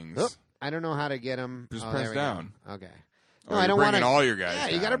the things. Oop, I don't know how to get them. Just there press we down. go. Okay. Oh, No, I you're don't want bringing all your guys. Yeah,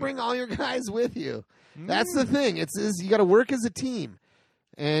 you got to down. bring all your guys with you. That's the thing. It's you got to work as a team.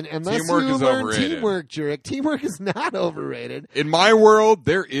 And unless Teamwork you is learn overrated. teamwork, Jurek, teamwork is not overrated. In my world,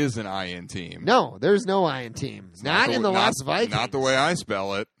 there is an I in team. No, there's no I in team. Not in the Las Vikings. Not the way I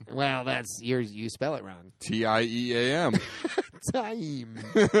spell it. Well, that's you spell it wrong. TIEAM. Time.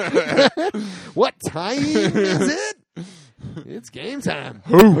 What time is it? It's game time.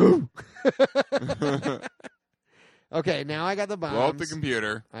 Okay, now I got the bombs. Blow up the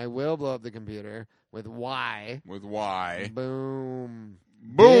computer. I will blow up the computer with Y. With Y. Boom.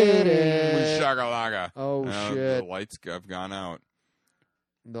 Boom! Did it. Shakalaka. Oh, shit. The lights have gone out.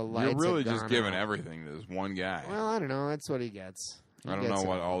 The lights You're really have just gone giving out. everything to this one guy. Well, I don't know. That's what he gets. I don't know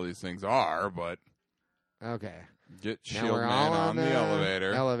what all these things are, but Okay. get Now Shield we're Man all on the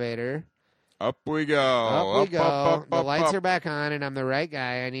elevator. Up we go. Up we go. Up, the lights up. are back on, and I'm the right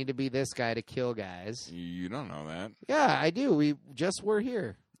guy. I need to be this guy to kill guys. You don't know that. Yeah, I do. We just were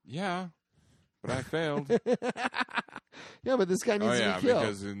here. Yeah, but I failed. Yeah, but this guy needs to be killed.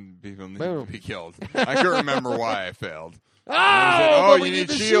 because people need Boom. to be killed. I can't remember why I failed. Oh, you we need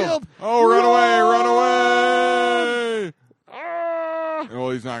the shield. Oh, run away! Ah! Well,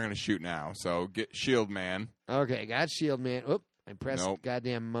 he's not going to shoot now, so get Shield Man. Okay, got shield man. Oop, I pressed Nope.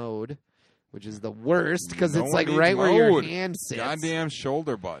 goddamn mode, which is the worst because No it's one like needs right where your mode. hand sits. Goddamn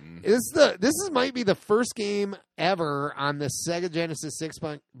shoulder button. Might be the first game ever on the Sega Genesis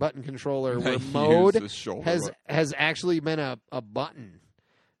 6-button controller where He mode used the shoulder button. has actually been a button.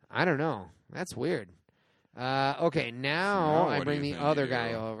 I don't know. That's weird. Okay, now I what bring do you the think other you do?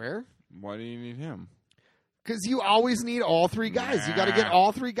 guy over. Why do you need him? Because you always need all three guys. You got to get Nah.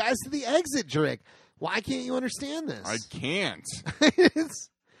 all three guys to the exit, Drake. Why can't you understand this? I can't. It's-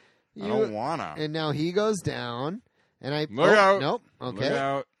 I don't wanna. And now he goes down, and I Look out. Nope. Okay. Look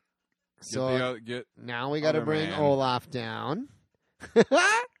out. So Get now we got to other bring man. Olaf down.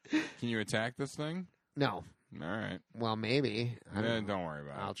 Can you attack this thing? No. All right. Well, maybe. I don't know. Don't worry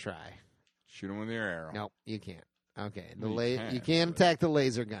about I'll it. try. Shoot him with your arrow. Nope, you can't. Okay. No, You can't attack the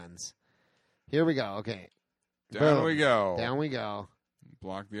laser guns. Here we go. Okay. Down Boom. we go. Down we go.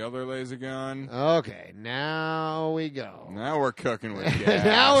 Block the other laser gun. Okay. Now we go. Now we're cooking with gas.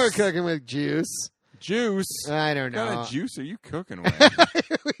 Now we're cooking with juice. Juice. I don't What kind know. of juice are you cooking with?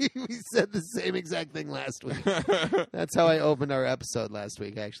 we said the same exact thing last week. That's how I opened our episode last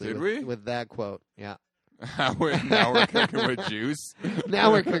week, actually. Did with, we? With that quote. Yeah. Now we're cooking with juice.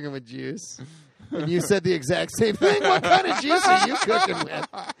 Now we're cooking with juice. And you said the exact same thing. What kind of juice are you cooking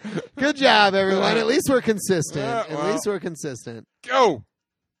with? Good job, everyone. At least we're consistent. Yeah, At least we're consistent. Go.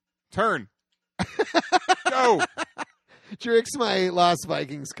 Turn. Go. Drake's my Lost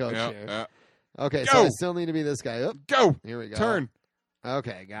Vikings coach Yeah, here. yeah. Okay, Go. so I still need to be this guy. Oh, Go. here we go. Turn.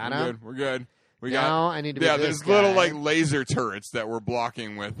 Okay, got We're him. good. We're good. We Now got. I need to be Yeah, this there's little guy like laser turrets that we're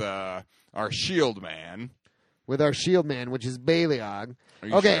blocking with our Shield Man. with our shield man, which is Baleog. Are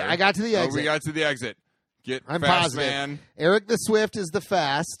you Okay, sure? I got to the Oh, exit. we got to the exit. Get I'm fast, positive. man. Eric the Swift is the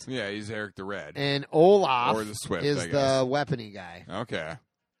fast, Yeah, he's Eric the Red. and Olaf Or the Swift, is I guess. the weapony guy. Okay.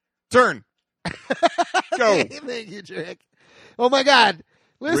 Turn. Go. Thank you, Drake. Oh my God,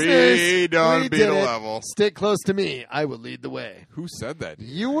 listeners, We done we beat did a it. level. Stick close to me. I will lead the way. Who said that?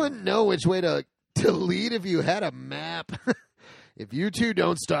 You wouldn't know which way to lead if you had a map. If you two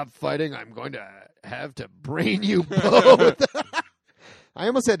don't stop fighting, I'm going to have to brain you both. I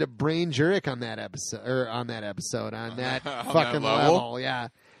almost had to brain Jurek on that episode, on that On fucking that level? level. Yeah,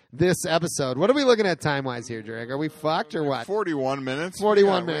 this episode. What are we looking at time wise here, Jurek? Are we fucked or what? 41 minutes.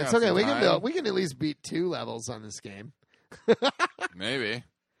 41 We minutes. got Okay, some we time. can at least beat 2 levels on this game. Maybe.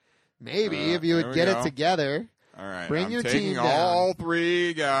 Maybe if you there would we get go. it together. All right. Bring I'm your taking team all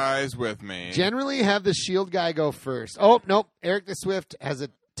 3 guys with me. Generally, have the shield guy go first. Oh nope, Eric the Swift has a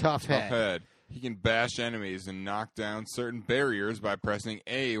tough Tough head. head. He can bash enemies and knock down certain barriers by pressing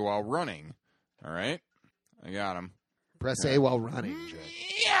A while running. All right? I got him. Press A while running.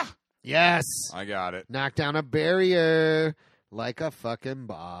 Jake. Yeah. Yes. I got it. Knock down a barrier like a fucking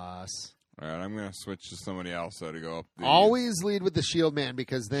boss. All right, I'm going to switch to somebody else so to go up the Always lead with the shield man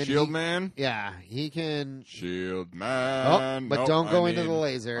because then Shield Man. Yeah, he can. Shield Man. Oh, but Nope, don't go I into the need-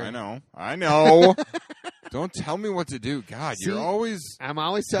 laser. I know. Don't tell me what to do. God, See, you're always I'm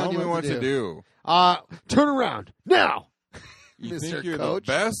always telling telling me you what to do. Turn around now. You Mr. think you're Coach.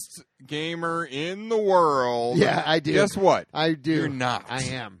 the best gamer in the world. Yeah, I do. Guess what? I do. You're not. I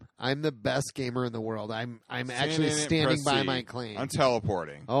am. I'm the best gamer in the world. I'm actually in it, standing press by C. my claim. I'm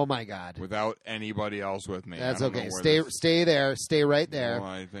teleporting Oh my God. without anybody else with me. That's I don't okay. know where Stay this- stay there. Stay right there. Well,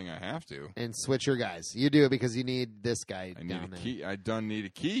 I think I have to. And switch your guys. You do because you need this guy I need down a there. key. I done need a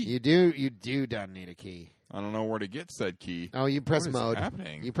key. You do done need a key. I don't know where to get said key. Oh, you press What mode. is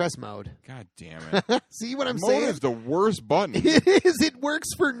happening? You press mode. God damn it. See what I'm mode saying? is the worst button. It is. It works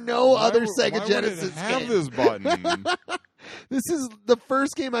for no other Sega Genesis would it have game. this button? This is the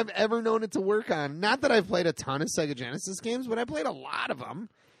first game I've ever known it to work on. Not that I've played a ton of Sega Genesis games, but I played a lot of them.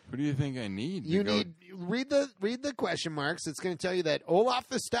 What do you think I need? You need read the question marks. It's going to tell you that Olaf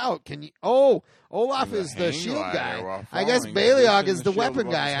the Stout can. Olaf is the shield guy. I guess Baleog is the weapon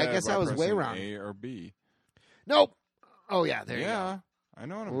guy. I guess I was way wrong. A or B. Nope. Oh yeah, there you go. Yeah, I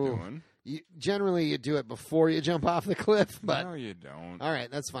know what I'm doing. Generally, you do it before you jump off the cliff, but no, you don't. All right,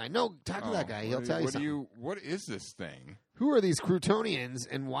 that's fine. No, talk to that guy. He'll tell you something. What is this thing? Who are these Croutonians,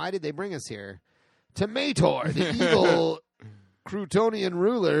 and why did they bring us here? Tomator, the evil Croutonian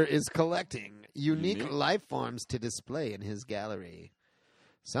ruler, is collecting unique life forms to display in his gallery.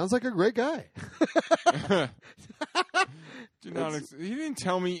 Sounds like a great guy. He didn't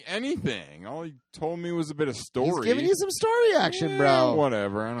tell me anything. All he told me was a bit of story. He's giving you some story action, bro.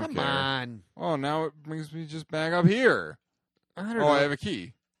 Whatever. I don't care. Come on. Oh, now it brings me just back up here. I don't know. I have a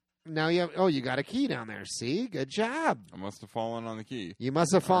key. Now you have. Oh, you got a key down there. See, good job. I must have fallen on the key. You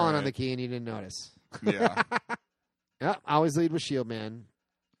must have fallen on the key and you didn't notice. Yeah. Yeah. Always lead with Shield Man.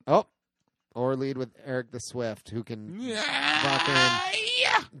 Oh, or lead with Eric the Swift, who can fucking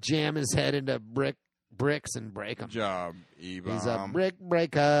jam his head into bricks and break them. Good job, E-Bomb. He's a brick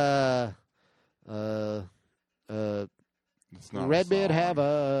breaker. Redbeard have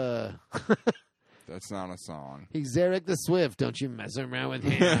a. That's not a song. He's Eric the Swift. Don't you mess around with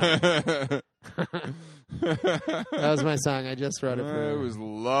him. That was my song. I just wrote it for you. It was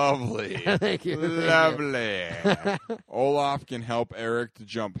lovely. Thank you. Lovely. Olaf can help Eric to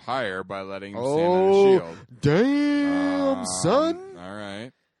jump higher by letting him stand on his shield. Damn, son. All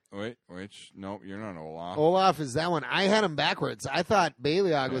right. Wait, nope, you're not Olaf. Olaf is that one. I had him backwards. I thought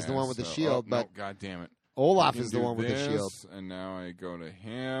Baleog was the one with the shield, but no, God damn it. Olaf is the one with the shield. And now I go to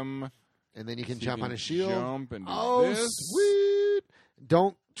him. And then you can jump on his shield. Jump and do this. Sweet.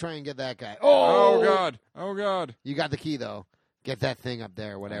 Don't try and get that guy. Oh, God. You got the key, though. Get that thing up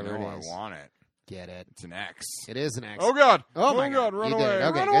there, whatever it is. I want it. Get it. It's an X. It is an X. Oh, God. Oh, my God. Run you away. Did it.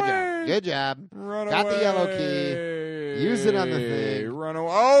 Okay, Run good away. job. Good job. Run got away. the yellow key. Use it on the thing. Run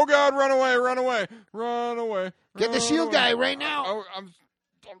away. Oh, God. Run away. Run away. Run away. Get the shield guy right now. Oh, I'm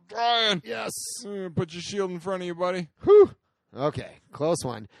trying. Yes. Put your shield in front of you, buddy. Whew. Okay, close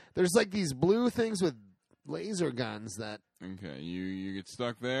one. There's like these blue things with laser guns that. Okay, you get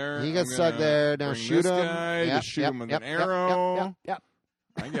stuck there. He gets stuck there. Now shoot him. Just shoot him with an arrow. Yep.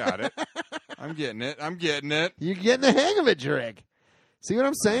 I got it. I'm getting it. You're getting the hang of it, Drake. See what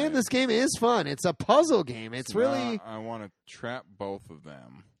I'm saying? Right. This game is fun. It's a puzzle game. It's really. I want to trap both of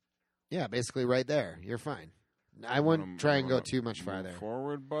them. Yeah, basically right there. You're fine. I wouldn't try and go too much farther.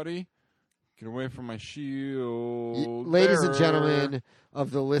 Forward, buddy. Get away from my shield. Ladies and gentlemen of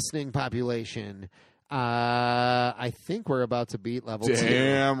the listening population, I think we're about to beat level 2.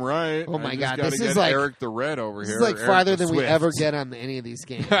 Damn right. Oh, my God. This is like Eric the Red over here. This is like farther than we ever get on any of these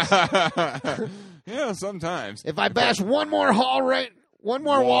games. Yeah, sometimes. If I bash one more wall right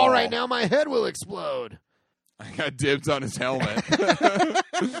now, my head will explode. I got dibs on his helmet.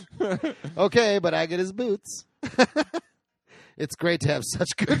 Okay, but I get his boots. It's great to have such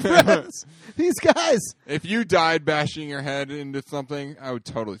good friends. These guys. If you died bashing your head into something, I would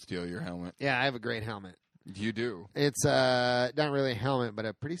totally steal your helmet. Yeah, I have a great helmet. You do. It's not really a helmet, but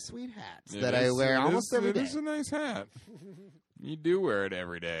a pretty sweet hat that I wear almost every day. It is a nice hat. You do wear it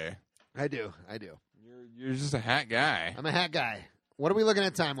every day. I do. You're just a hat guy. I'm a hat guy. What are we looking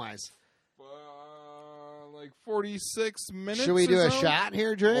at time-wise? Like 46 minutes. Should we do a so? shot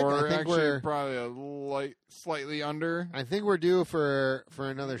here, Drake? Or I think actually we're probably slightly under. I think we're due for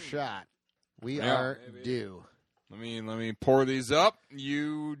another shot. We are due. Let me pour these up.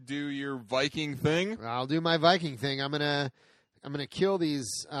 You do your Viking thing. I'll do my Viking thing. I'm gonna kill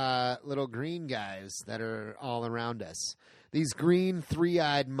these little green guys that are all around us. These green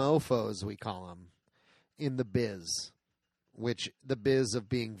three-eyed mofos, we call them, in the biz. Which the biz of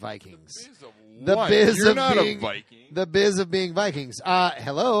being Vikings. The biz You're of not being a Viking. The biz of being Vikings.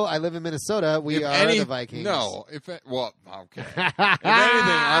 Hello, I live in Minnesota. We are the Vikings. No, okay. If anything,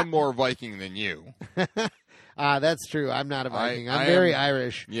 I'm more Viking than you. That's true. I'm not a Viking. I'm very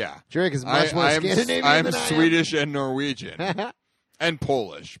Irish. Yeah, Drake is much more Scandinavian I'm than I am. Swedish and Norwegian, and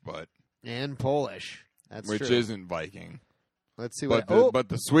Polish, That's which true. isn't Viking. Let's see but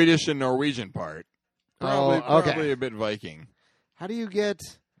the Swedish and Norwegian part. Probably a bit Viking. How do you get...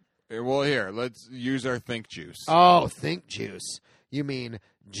 Well, here, let's use our Think Juice. Oh, Think Juice. You mean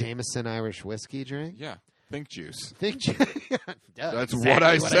Jameson Irish whiskey drink? Yeah. Think juice. That's what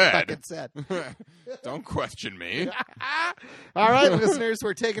I said. fucking said. Don't question me. All right, listeners,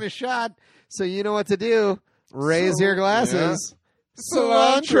 we're taking a shot, so you know what to do. Raise your glasses. Yeah.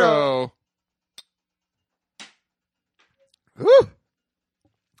 Cilantro. Woo.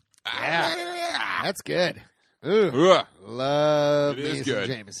 Yeah. That's good. Ooh. Ugh. Love It is me good.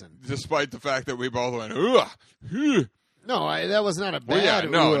 some Jameson. Despite the fact that we both went, ugh. No, that was not a Well, yeah,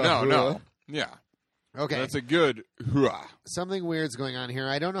 bad. no. Yeah. Okay. That's a good hooah. Something weird's going on here.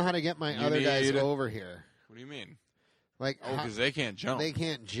 I don't know how to get my other guys over here. What do you mean? Like, Oh, because they can't jump. They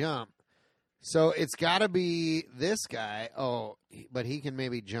can't jump. So it's got to be this guy. Oh, but he can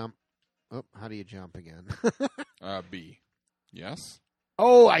maybe jump. Oh, how do you jump again? B. Yes?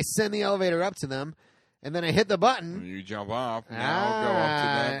 Oh, I send the elevator up to them, and then I hit the button. You jump off. Now go up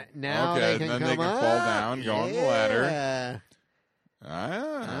to them. Now okay, they can then come they can up. fall down, go on the ladder. Yeah.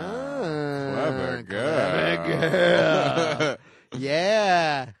 Clever girl. Clever girl.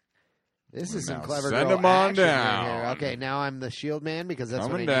 Yeah. This is some Now clever send girl them on action down. right here. Okay, now I'm the shield man because that's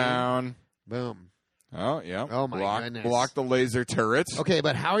Coming what I down. need. Boom. Oh, yeah. Oh, my goodness. Block the laser turret. Okay,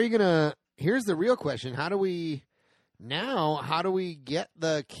 but how are you going to... Here's the real question. How do we get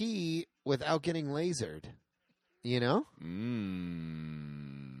the key without getting lasered? You know?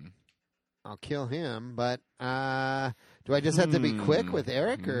 I'll kill him, but do I just have to be quick with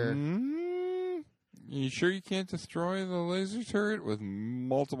Eric? Or You sure you can't destroy the laser turret with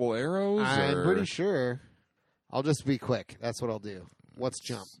multiple arrows? I'm pretty sure. I'll just be quick. That's what I'll do. What's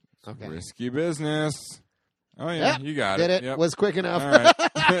jump? Okay. Risky business. Oh, yeah, Yep, you got did it. it. Yep. Was quick enough. All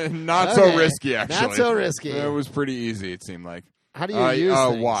right. Not so risky, actually. Not so risky. It was pretty easy, it seemed like. How do you use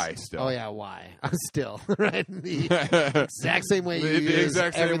things? Y still. Oh, yeah, Y. Still, right? The exact same way you use the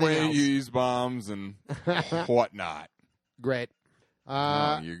exact same everything way else. you use bombs and whatnot. Great.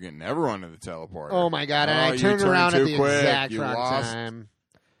 You're getting everyone to the teleporter. Oh, my God. And I you turned around at the quick. exact You wrong lost. time.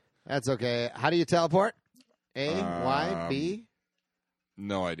 That's okay. How do you teleport? A, Y, B?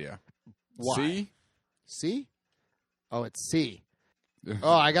 No idea. Y. C? C? Oh, it's C.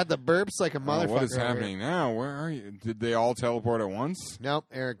 Oh, I got the burps like a motherfucker. What is over happening here. now? Where are you? Did they all teleport at once? Nope,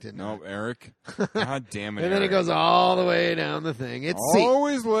 Eric didn't. Nope, Eric. God damn it, And then it Eric. goes all the way down the thing. It's C.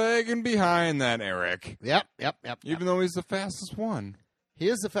 Always lagging behind that Eric. Yep. Even though he's the fastest one. He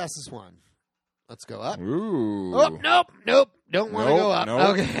is the fastest one. Let's go up. Ooh. Oh, nope. Don't want to go up. Nope.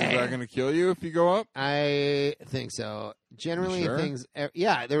 Okay. Is that going to kill you if you go up? I think so. Generally, You sure? things...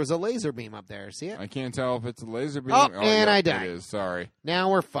 Yeah, there was a laser beam up there. See it? I can't tell if it's a laser beam. Oh, and yep, I died. It is. Sorry.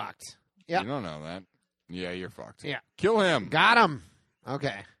 Now we're fucked. Yep. You don't know that. Yeah, you're fucked. Yeah. Kill him. Got him.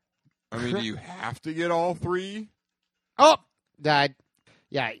 Okay. I mean, do you have to get all three? Oh, died.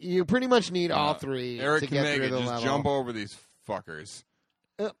 Yeah, you pretty much need all three Eric to can get make through it. the Just level. jump over these fuckers.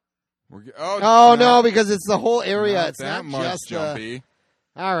 Oh, no, no, because it's the whole area. It's that not much just jumpy.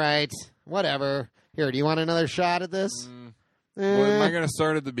 All right, whatever. Here, do you want another shot at this? Well, am I going to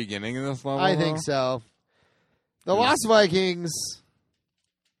start at the beginning of this level? I think so. The Lost Vikings.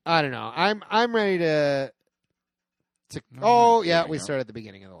 I don't know. I'm ready to. Oh yeah, we start at the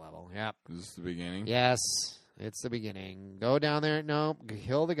beginning of the level. Yep. Is this the beginning? Yes, it's the beginning. Go down there. No,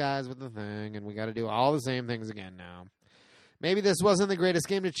 kill the guys with the thing, and we got to do all the same things again now. Maybe this wasn't the greatest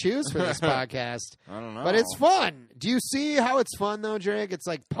game to choose for this podcast. I don't know. But it's fun. Do you see how it's fun, though, Drake? It's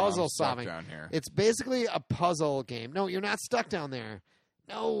like puzzle I'm stuck solving. down here. It's basically a puzzle game. No, you're not stuck down there.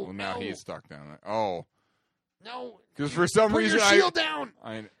 No, Well, now no, he's stuck down there. Oh. no. Because for some Put reason your shield down.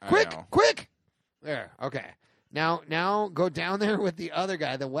 I Quick, know. quick. There, okay. Now go down there with the other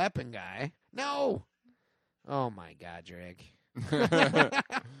guy, the weapon guy. No. Oh, my God, Drake.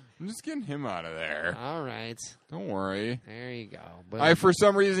 I'm just getting him out of there. All right. Don't worry. There you go. But I, for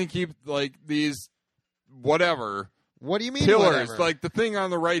some reason, keep, like, these whatever what do you mean pillars. whatever? Like, the thing on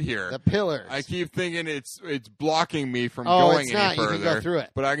the right here. The pillars. I keep thinking it's blocking me from going it's any not. further. You can go through it.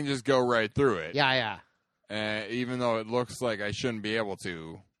 But I can just go right through it. Yeah. Even though it looks like I shouldn't be able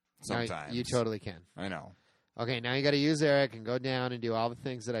to sometimes. No, you totally can. I know. Okay, now you got to use Eric and go down and do all the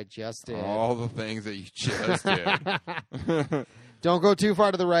things that I just did. All the things that you just did. Don't go too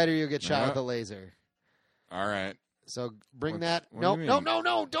far to the right or you'll get shot with a laser. All right. So bring What that. do No. you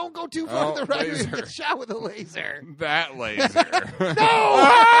mean? Don't go too far to the right or laser. you'll get shot with a laser. That laser.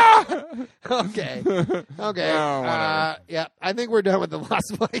 No! Okay. Oh, whatever. Yeah, I think we're done with the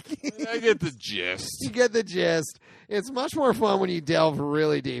Lost Vikings. I get the gist. You get the gist. It's much more fun when you delve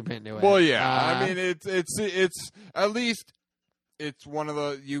really deep into it. Well, yeah. I mean, it's at least it's one of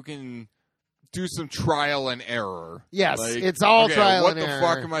the you can do some trial and error. Yes, like, it's all trial and error. What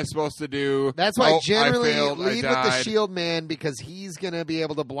the fuck am I supposed to do? That's why generally I failed, lead with the shield man because he's going to be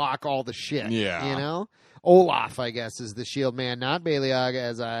able to block all the shit. Yeah. You know? Olaf, I guess, is the shield man, not Beliog,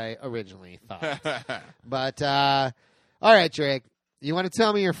 as I originally thought. But, all right, Drake, you want to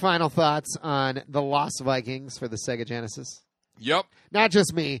tell me your final thoughts on the Lost Vikings for the Sega Genesis? Yep. Not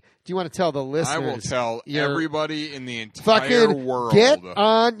just me. Do you want to tell the listeners? I will tell everybody in the entire fucking world. Get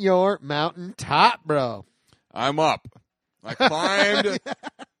on your mountaintop, bro. I'm up. I climbed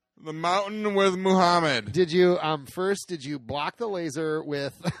the mountain with Muhammad. Did you did you block the laser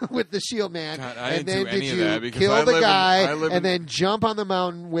with the shield man? God, I and didn't then do did any you of that because kill the guy and then jump on the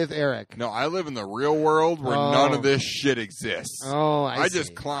mountain with Eric? No, I live in the real world where none of this shit exists. Oh, I see.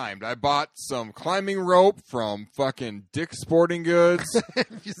 just climbed. I bought some climbing rope from fucking Dick's Sporting Goods.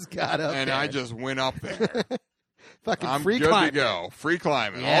 Just got up and there. I just went up there. Fucking I'm free good climbing. to go. Free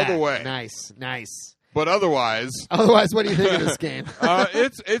climbing Yeah, all the way. Nice. But otherwise, what do you think of this game?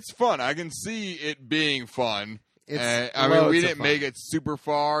 it's fun. I can see it being fun. I mean, we didn't make it super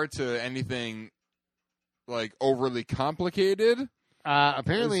far to anything like overly complicated.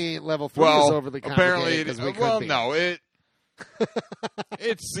 Apparently, level 3 is overly complicated.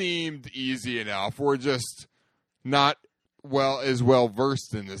 It seemed easy enough. We're just not as well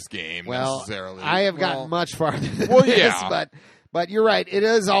versed in this game necessarily. I have gotten much farther than well, this, yeah. But you're right. It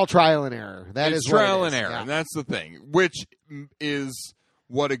is all trial and error. It's trial and error, and that's the thing, which is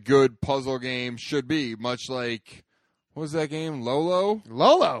what a good puzzle game should be. Much like, what was that game? Lolo?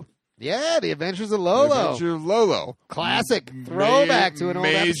 Yeah, The Adventures of Lolo. The Adventures of Lolo. Classic throwback to an old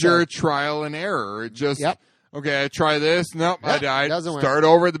major episode. trial and error. It just, okay, I try this. Nope, I died. Doesn't work. Start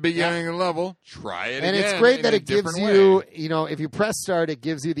over at the beginning of the level. Try it again. And it's great that it gives you, if you press start, it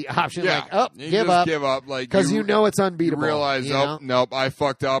gives you the option give up. Because you know it's unbeatable. You realize, nope, I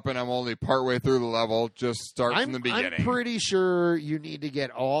fucked up and I'm only partway through the level. Just start from the beginning. I'm pretty sure you need to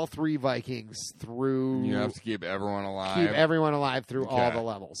get all 3 Vikings through. You have to keep everyone alive. Keep everyone alive through all the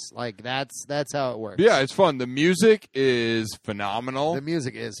levels. Like, that's how it works. Yeah, it's fun. The music is phenomenal. The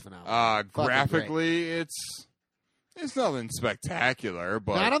music is phenomenal. Graphically, it's nothing spectacular,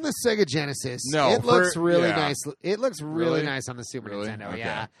 but not on the Sega Genesis. No, it looks really nice. It looks really nice on the Super Nintendo.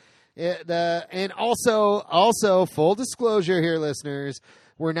 Okay. Yeah. And also full disclosure here, listeners,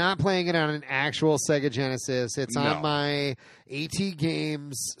 we're not playing it on an actual Sega Genesis. It's on my AT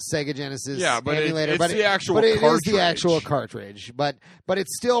Games Sega Genesis emulator. It's the actual cartridge. But it is the actual cartridge. But it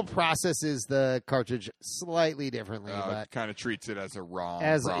still processes the cartridge slightly differently. But it kind of treats it as a ROM.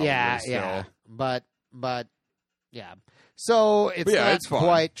 Yeah. But yeah. So it's not it's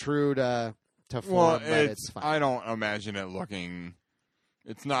quite true to form, but it's fine. I don't imagine it looking.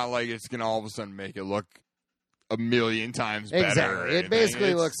 It's not like it's going to all of a sudden make it look a million times better. Exactly. It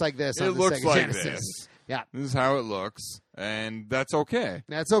basically looks like this on the Sega Genesis. This. Yeah. This is how it looks, and that's okay.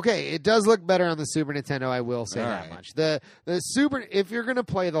 That's okay. It does look better on the Super Nintendo, I will say that much. The Super, if you're going to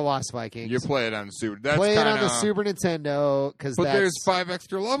play the Lost Vikings, you play it on the Super. Play it on the Super Nintendo but there's 5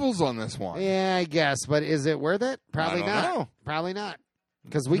 extra levels on this one. Yeah, I guess, but is it worth it? Probably not. Know. Probably not.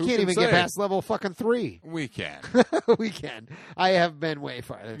 Because we can't even get past level fucking 3. We can. We can. I have been way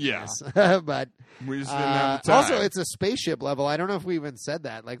farther than this. But we just didn't have the time. Also, it's a spaceship level. I don't know if we even said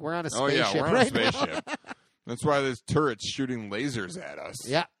that. Like, we're on a spaceship we're on right a spaceship. now. That's why there's turrets shooting lasers at us.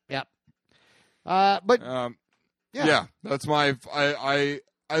 Yeah. That's my. I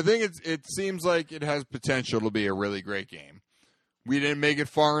think it seems like it has potential to be a really great game. We didn't make it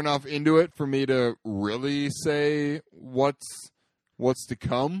far enough into it for me to really say what's to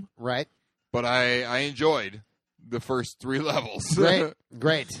come. Right. But I enjoyed the first 3 levels.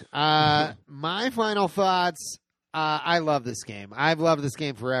 Great. My final thoughts. I love this game. I've loved this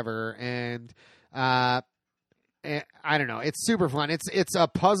game forever, and I don't know. It's super fun. It's a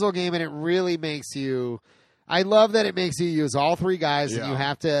puzzle game, and it really makes you. I love that it makes you use all 3 guys, and you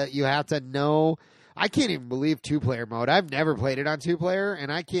have to know. I can't even believe 2-player mode. I've never played it on 2-player,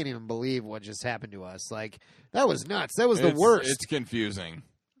 and I can't even believe what just happened to us. Like, that was nuts. That was the worst. It's confusing.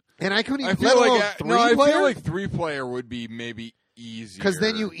 And I couldn't even let alone 3-player? I feel like 3-player would be maybe easier. Because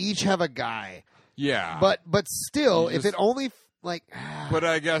then you each have a guy. Yeah. But still, if it only... But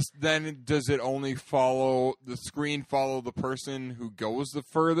I guess then does it only follow the person who goes the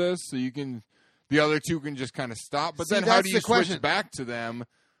furthest? So the other 2 can just kind of stop. But then how do you switch back to them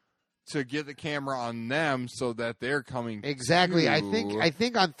to get the camera on them so that they're coming? Exactly. I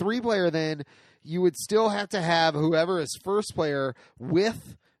think on 3-player then you would still have to have whoever is first player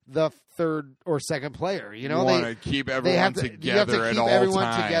with the third or second player. You know, want to keep everyone together at all times. You have to keep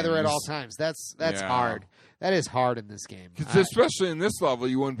everyone together at all times. That's hard. That is hard in this game. Especially in this level,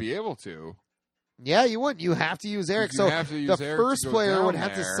 you wouldn't be able to. Yeah, you wouldn't. You have to use Eric. So the first player would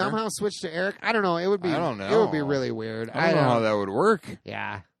have to somehow switch to Eric. I don't know. It would be. I don't know. It would be really weird. I don't know how that would work.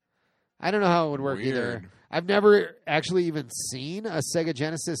 Yeah, I don't know how it would work either. I've never actually even seen a Sega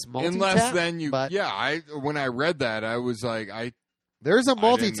Genesis multi-tap. Unless then you. When I read that, I was like, There's a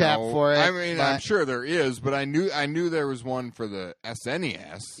multi-tap for it. I mean, I'm sure there is, but I knew there was one for the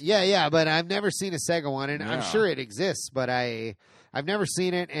SNES. Yeah, but I've never seen a Sega one, and I'm sure it exists, but I've never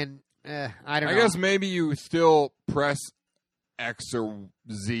seen it, and I don't know. I guess maybe you still press X or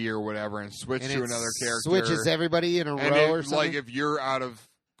Z or whatever and switch to another character. Switches everybody in a row or something. Like if you're out of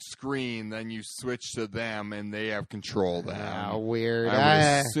screen, then you switch to them, and they have control then. Oh, weird.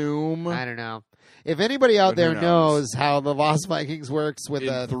 I would assume. I don't know. If anybody out there knows how the Lost Vikings works with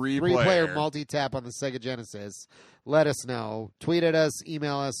a three-player multi-tap on the Sega Genesis, let us know. Tweet at us,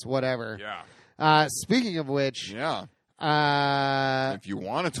 email us, whatever. Yeah. Speaking of which, if you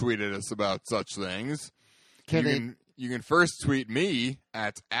want to tweet at us about such things, you can first tweet me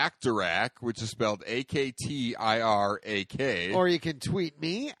at Actorak, which is spelled AKTIRAK. Or you can tweet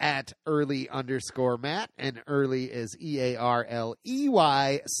me at early_Matt, and early is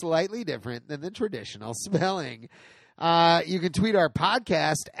EARLEY, slightly different than the traditional spelling. You can tweet our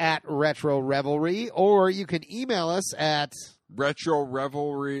podcast at Retro Revelry, or you can email us at Retro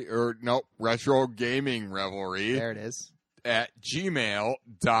Gaming Revelry. There it is. At gmail.com.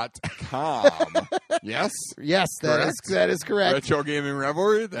 Yes? Yes, that is correct. Retro Gaming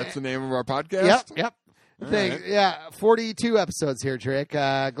Revelry, that's the name of our podcast? Yep. Thanks. Right. Yeah, 42 episodes here, Trick.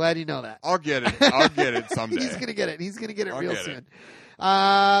 Glad you know that. I'll get it someday. He's going to get it. He's going to get it real soon.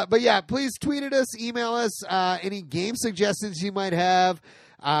 But yeah, please tweet at us, email us, any game suggestions you might have.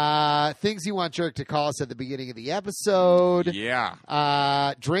 Things you want Jerk to call us at the beginning of the episode.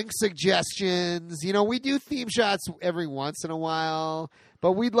 Yeah. Drink suggestions. We do theme shots every once in a while,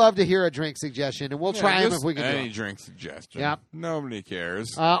 but we'd love to hear a drink suggestion, and we'll try them if we can. Any drink suggestion. Yep. Nobody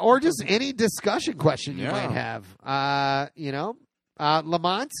cares. Or just any discussion question you might have.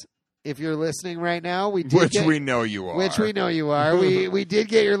 Lamont, if you're listening right now, we know you are. Which we know you are. we did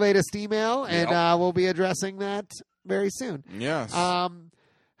get your latest email, and we'll be addressing that very soon. Yes.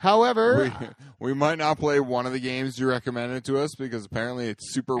 However, we might not play one of the games you recommended to us because apparently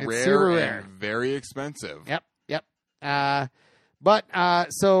it's super rare and very expensive. Yep.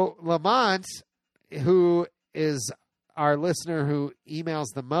 So Lamont, who is our listener who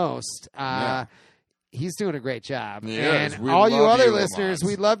emails the most, he's doing a great job. And all you other listeners,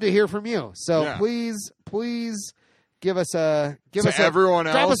 we'd love to hear from you. So please give us drop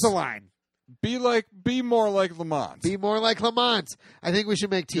us a line. Be more like Lamont. Be more like Lamont. I think we should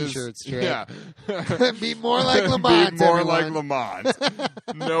make T-shirts. Yeah. Be more like Lamont. Be more like Lamont.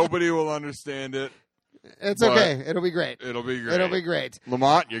 Nobody will understand it. It's okay. It'll be great. It'll be great.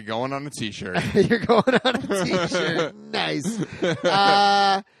 Lamont, you're going on a T-shirt. You're going on a T-shirt. Nice.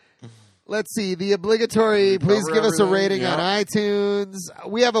 Let's see. The obligatory, please give us a rating on iTunes.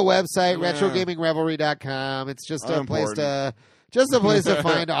 We have a website, retrogamingrevelry.com. It's just a place to... Just a place to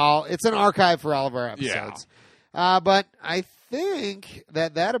find it's an archive for all of our episodes. Yeah. But I think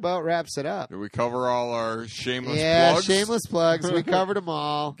that about wraps it up. Did we cover all our shameless plugs? Yeah, shameless plugs. We covered them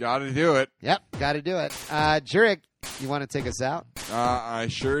all. Got to do it. Yep, got to do it. Jurek, you want to take us out? I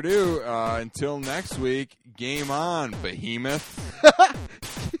sure do. Until next week, game on, Behemoth.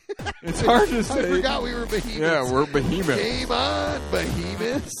 It's hard to say. I forgot we were Behemoths. Yeah, we're Behemoths. Game on,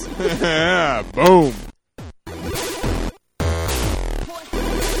 Behemoths. Yeah, boom.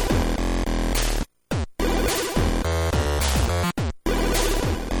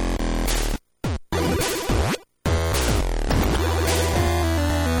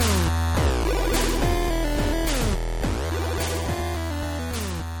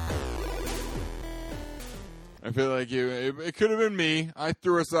 I feel like it could have been me. I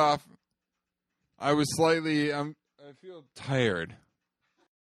threw us off. I was I feel tired.